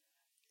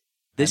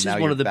 this is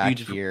one of the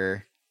beautiful.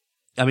 Here.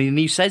 I mean,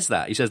 he says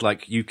that. He says,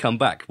 like, you come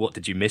back. What,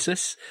 did you miss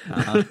us?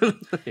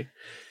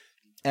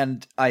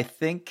 And I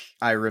think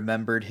I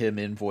remembered him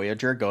in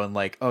Voyager going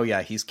like, oh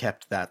yeah, he's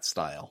kept that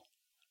style.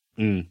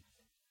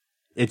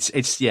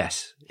 It's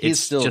yes. He's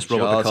it's still just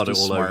Robert Picardo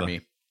all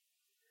smarmy.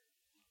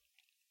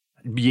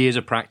 Over. Years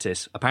of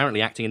practice.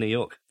 Apparently acting in New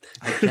York.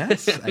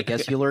 I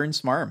guess you learn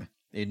smarm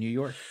in New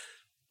York.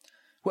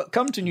 Well,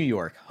 come to New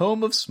York,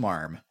 home of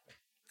smarm.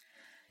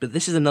 But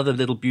this is another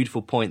little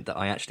beautiful point that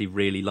I actually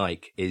really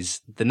like,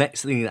 is the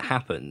next thing that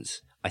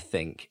happens, I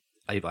think,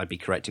 I'd be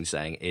correct in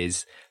saying,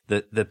 is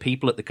that the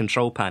people at the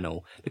control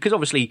panel, because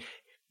obviously,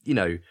 you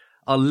know,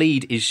 our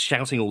lead is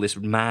shouting all this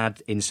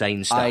mad,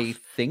 insane stuff. I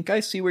think I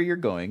see where you're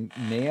going.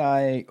 May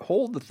I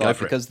hold the thought?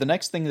 Because the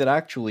next thing that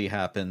actually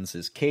happens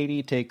is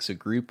Katie takes a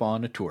group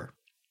on a tour.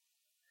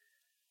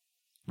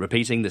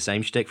 Repeating the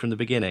same shtick from the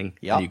beginning.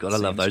 Yeah, you gotta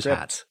love those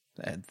hats.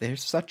 They're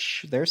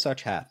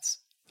such hats.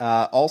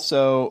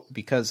 Also,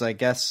 because I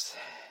guess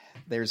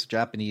there's a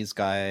Japanese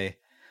guy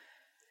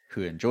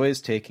who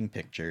enjoys taking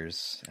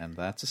pictures, and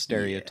that's a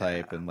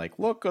stereotype. Yeah. And like,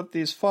 look at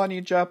these funny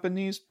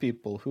Japanese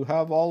people who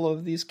have all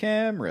of these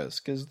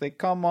cameras because they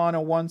come on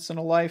a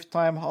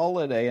once-in-a-lifetime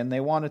holiday and they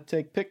want to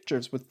take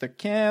pictures with their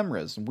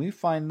cameras, and we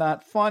find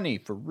that funny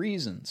for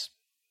reasons.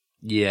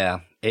 Yeah,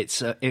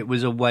 it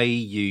was a way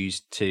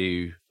used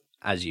to,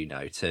 as you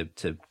know,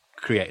 to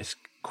create a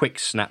quick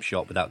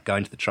snapshot without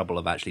going to the trouble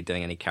of actually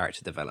doing any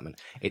character development.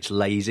 It's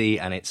lazy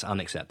and it's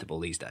unacceptable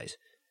these days.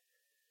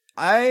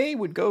 I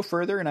would go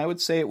further and I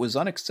would say it was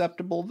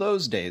unacceptable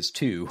those days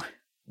too.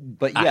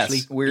 But Actually,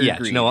 yes, we're yeah,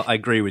 agreed. you know what? I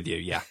agree with you,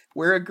 yeah.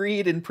 We're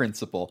agreed in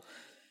principle.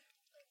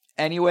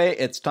 Anyway,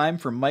 it's time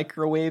for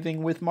Microwaving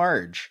with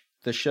Marge,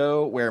 the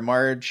show where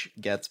Marge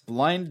gets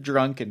blind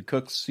drunk and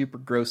cooks super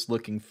gross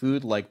looking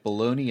food like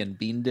bologna and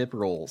bean dip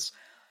rolls.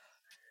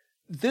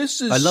 This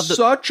is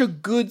such a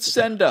good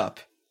send-up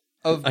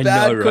of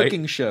bad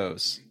cooking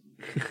shows.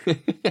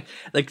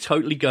 They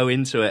totally go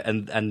into it,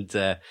 and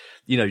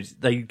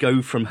they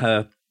go from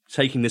her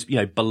taking this,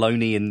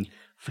 bologna and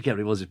I forget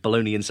what it was,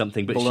 bologna and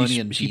something, but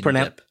she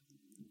pronounced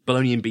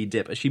bologna and bean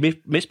dip. She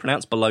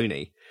mispronounced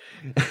bologna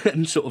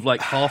and sort of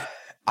like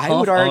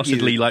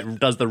half-heartedly like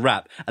does the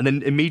rap, and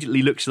then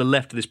immediately looks to the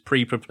left of this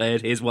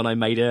pre-prepared "here's one I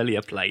made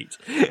earlier" plate,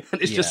 and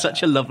it's just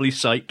such a lovely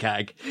sight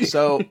gag.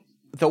 So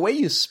the way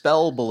you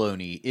spell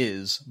bologna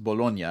is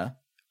Bologna,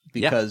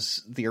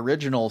 because the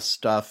original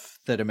stuff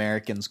that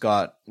Americans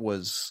got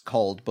was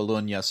called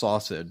Bologna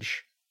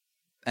sausage.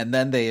 And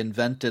then they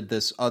invented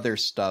this other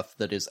stuff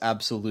that is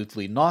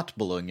absolutely not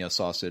Bologna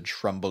sausage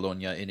from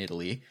Bologna in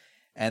Italy.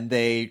 And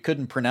they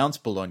couldn't pronounce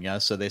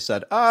Bologna, so they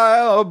said,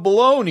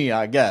 bologna,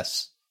 I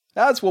guess.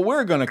 That's what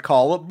we're going to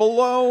call it,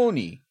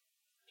 bologna.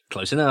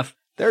 Close enough.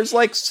 There's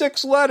like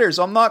 6 letters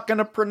I'm not going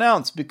to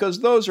pronounce because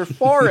those are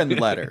foreign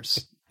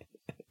letters.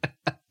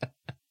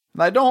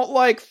 And I don't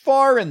like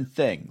foreign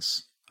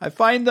things. I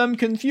find them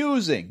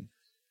confusing.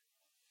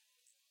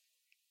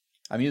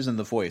 I'm using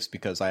the voice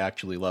because I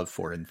actually love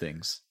foreign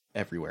things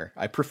everywhere.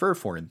 I prefer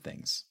foreign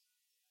things.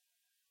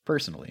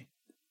 Personally.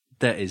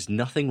 There is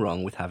nothing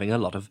wrong with having a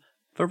lot of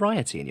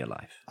variety in your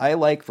life. I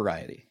like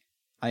variety.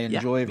 I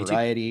enjoy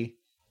variety.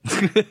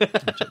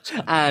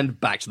 And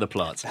back to the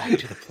plot. Back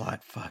to the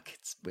plot. Fuck.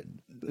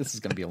 This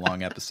is going to be a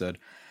long episode.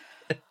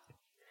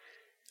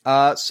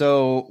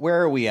 So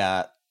where are we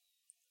at?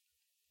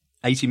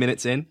 80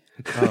 minutes in.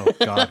 Oh,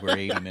 God, we're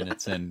 80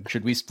 minutes in.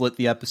 Should we split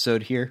the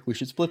episode here? We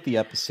should split the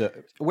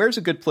episode. Where's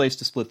a good place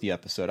to split the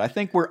episode? I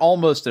think we're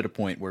almost at a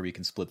point where we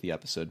can split the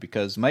episode,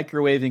 because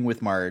Microwaving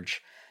with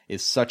Marge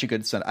is such a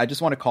good son. I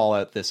just want to call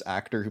out this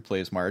actor who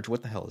plays Marge.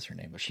 What the hell is her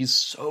name? She's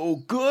so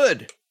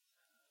good.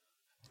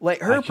 Like,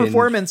 her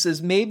performance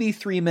is maybe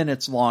 3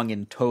 minutes long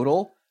in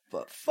total,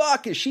 but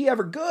fuck, is she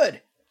ever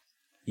good?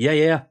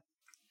 Yeah.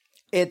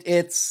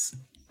 It's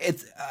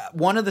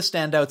one of the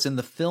standouts in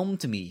the film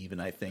to me,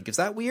 even, I think. Is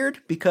that weird?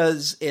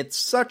 Because it's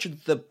such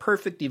the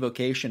perfect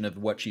evocation of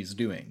what she's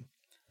doing.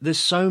 There's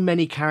so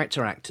many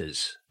character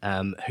actors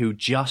who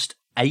just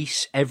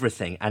ace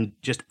everything and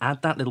just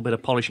add that little bit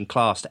of polish and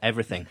class to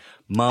everything.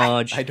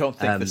 Marge. I don't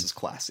think this is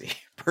classy,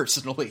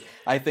 personally.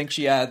 I think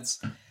she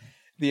adds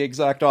the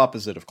exact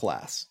opposite of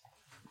class.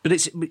 But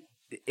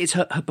it's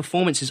her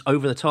performance is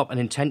over the top and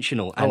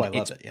intentional. And I love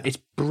it. Yeah. It's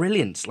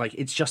brilliant. Like,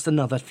 it's just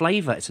another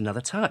flavor. It's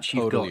another touch.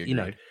 You've Totally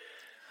got, agreed.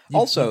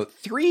 Also,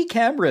 3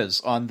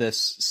 cameras on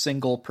this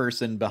single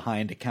person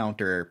behind a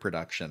counter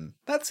production.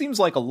 That seems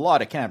like a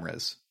lot of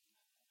cameras.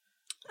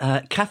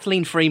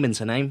 Kathleen Freeman's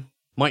her name.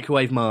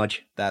 Microwave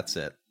Marge. That's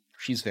it.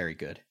 She's very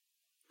good.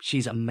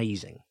 She's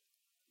amazing.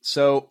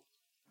 So,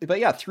 but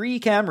yeah, 3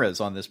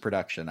 cameras on this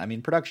production. I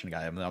mean, production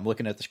guy. I'm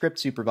looking at the script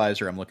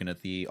supervisor. I'm looking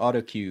at the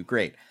auto cue.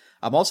 Great.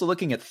 I'm also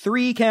looking at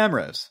 3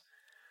 cameras.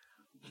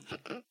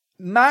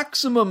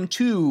 Maximum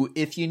 2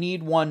 if you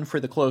need one for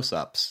the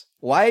close-ups.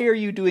 Why are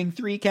you doing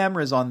 3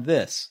 cameras on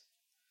this?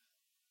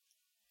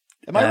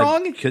 Am I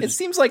wrong? It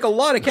seems like a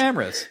lot of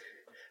cameras.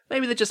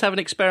 Maybe they just have an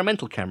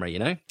experimental camera,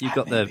 You've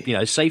got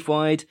the, safe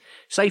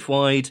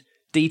wide,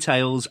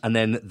 details, and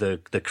then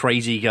the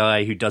crazy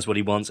guy who does what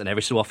he wants, and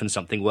every so often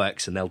something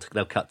works, and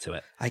they'll cut to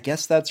it. I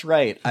guess that's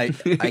right. I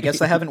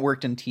guess I haven't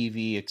worked in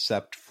TV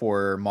except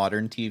for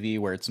modern TV,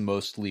 where it's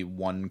mostly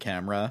one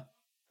camera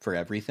for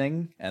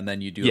everything, and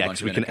then you do a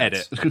bunch of can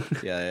edit.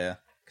 Yeah.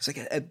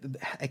 Because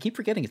I keep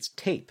forgetting it's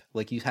tape.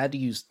 Like, you had to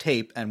use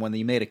tape, and when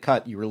you made a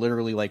cut, you were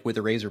literally like with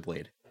a razor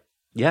blade.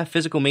 Yeah,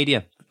 physical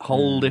media.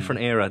 Whole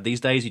different era.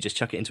 These days, you just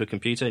chuck it into a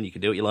computer and you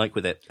can do what you like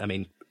with it. I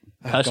mean,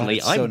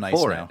 personally, I'm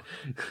for it.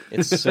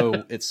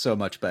 It's so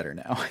much better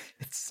now.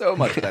 It's so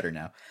much better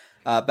now.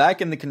 Back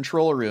in the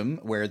control room,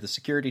 where the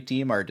security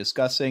team are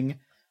discussing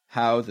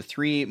how the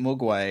 3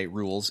 Mogwai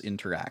rules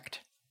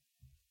interact.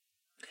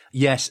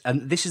 Yes,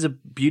 and this is a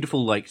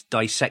beautiful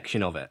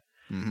dissection of it.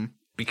 Mm-hmm.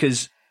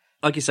 Because,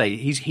 like you say,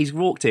 he's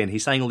walked in,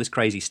 he's saying all this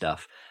crazy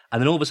stuff,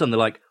 and then all of a sudden they're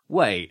like,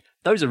 wait,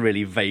 those are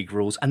really vague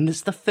rules, and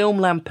it's the film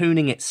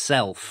lampooning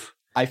itself.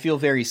 I feel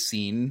very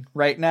seen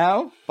right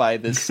now by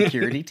this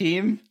security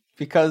team,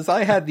 because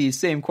I had these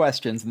same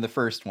questions in the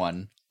first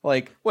one.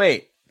 Like,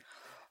 wait,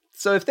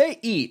 so if they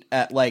eat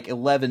at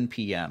 11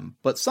 p.m.,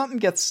 but something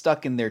gets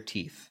stuck in their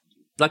teeth.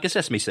 Like a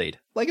sesame seed.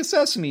 Like a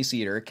sesame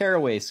seed or a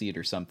caraway seed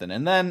or something,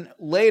 and then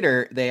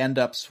later they end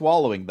up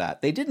swallowing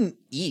that. They didn't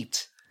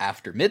eat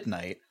after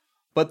midnight,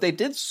 but they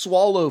did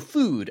swallow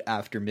food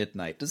after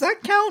midnight. Does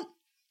that count?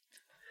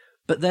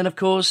 But then, of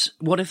course,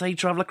 what if they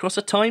travel across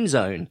a time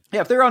zone?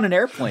 Yeah, if they're on an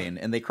airplane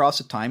and they cross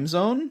a time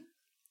zone,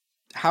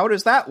 how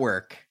does that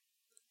work?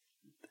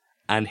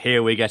 And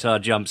here we get our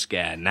jump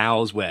scare.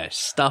 Now's where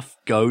stuff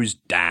goes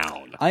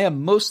down. I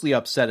am mostly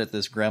upset at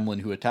this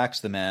gremlin who attacks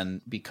the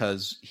man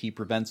because he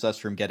prevents us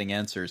from getting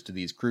answers to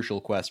these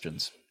crucial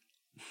questions.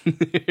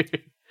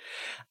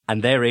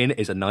 And therein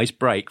is a nice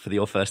break for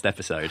your first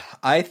episode.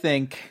 I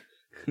think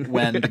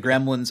when the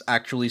gremlins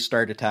actually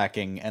start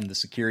attacking and the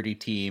security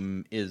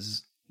team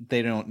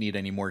they don't need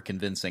any more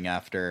convincing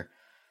after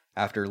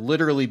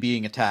literally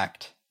being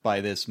attacked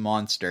by this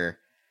monster.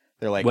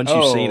 They're like, once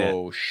you've seen it.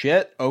 Oh,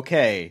 shit.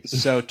 Okay.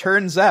 So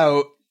turns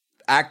out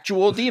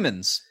actual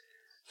demons.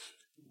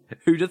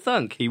 Who'd have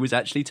thunk he was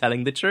actually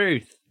telling the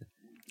truth?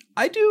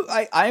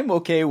 I'm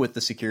okay with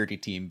the security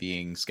team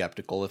being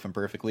skeptical, if I'm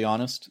perfectly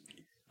honest.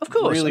 Of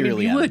course. Really,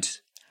 really you would.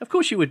 Of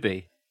course you would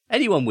be.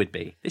 Anyone would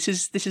be. This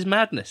is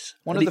madness.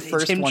 One of the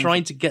first it's him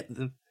trying to get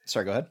them.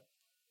 Sorry, go ahead.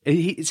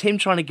 It's him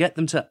trying to get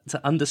them to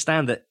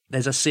understand that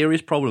there's a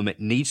serious problem.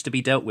 It needs to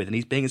be dealt with, and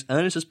he's being as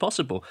earnest as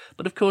possible.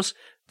 But of course,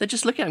 they're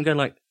just looking at him going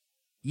like,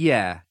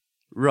 yeah,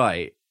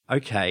 right,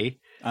 okay.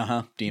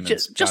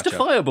 Demons.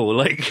 Justifiable,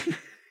 like.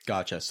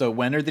 Gotcha. So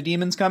when are the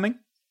demons coming?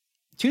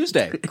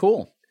 Tuesday.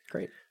 Cool.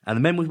 Great. And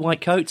the men with white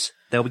coats,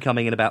 they'll be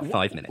coming in about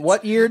 5 minutes.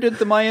 What year did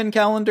the Mayan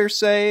calendar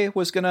say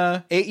was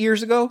 8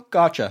 years ago?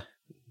 Gotcha.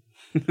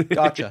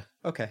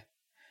 Okay.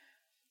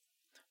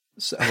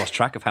 So, I lost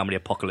track of how many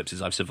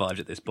apocalypses I've survived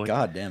at this point.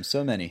 God damn,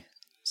 so many.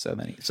 So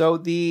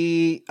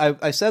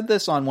I said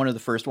this on one of the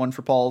first One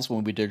for Pauls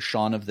when we did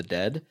Shaun of the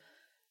Dead.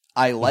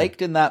 I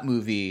liked in that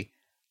movie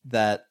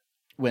that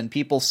when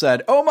people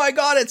said, "Oh my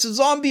god, it's a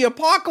zombie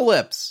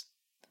apocalypse,"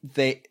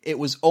 it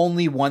was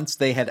only once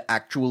they had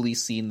actually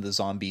seen the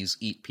zombies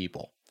eat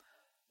people.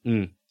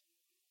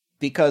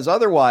 Because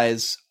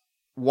otherwise,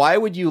 why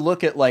would you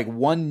look at like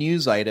one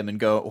news item and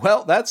go,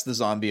 "Well, that's the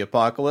zombie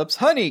apocalypse.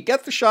 Honey,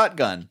 get the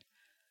shotgun."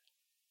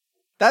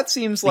 That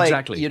seems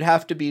like You'd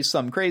have to be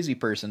some crazy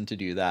person to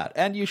do that.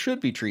 And you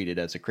should be treated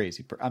as a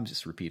crazy person. I'm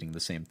just repeating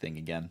the same thing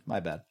again. My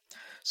bad.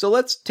 So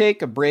let's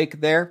take a break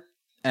there.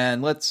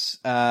 And let's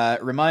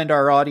remind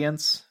our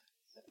audience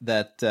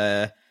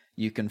that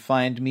you can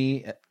find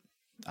me.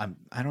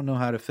 I don't know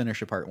how to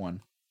finish a part one.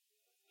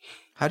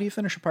 How do you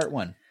finish a part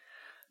one?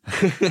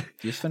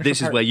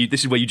 This is where you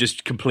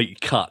just completely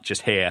cut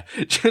just here.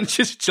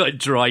 Just like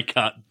dry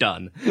cut,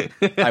 done.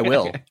 I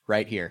will,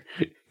 right here.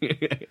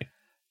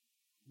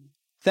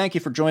 Thank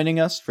you for joining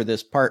us for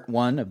this part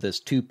one of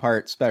this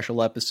 2-part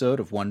special episode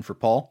of One for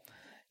Paul.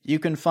 You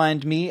can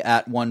find me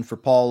at One for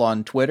Paul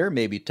on Twitter.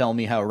 Maybe tell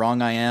me how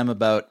wrong I am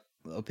about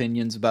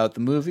opinions about the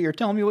movie, or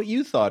tell me what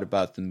you thought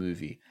about the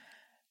movie.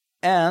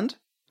 And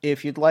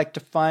if you'd like to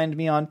find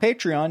me on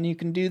Patreon, you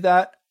can do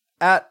that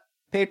at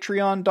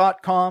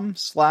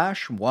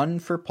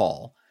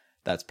patreon.com/oneforpaul.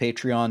 That's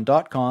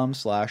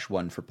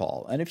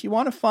patreon.com/oneforpaul. And if you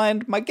want to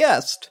find my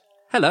guest,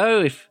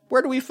 hello.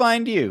 Where do we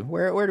find you?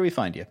 Where do we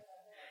find you?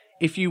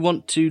 If you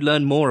want to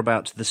learn more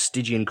about the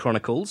Stygian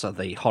Chronicles,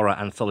 the horror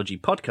anthology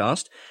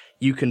podcast,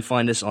 you can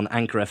find us on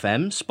Anchor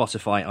FM,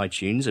 Spotify,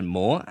 iTunes, and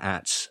more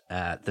at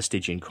the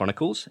Stygian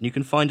Chronicles. And you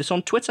can find us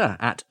on Twitter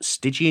at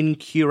Stygian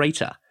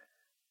Curator.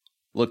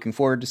 Looking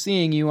forward to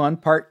seeing you on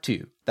part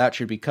 2. That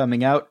should be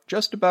coming out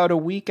just about a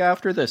week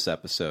after this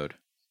episode.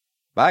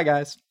 Bye,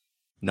 guys.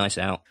 Nice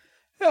out.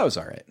 That was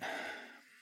all right.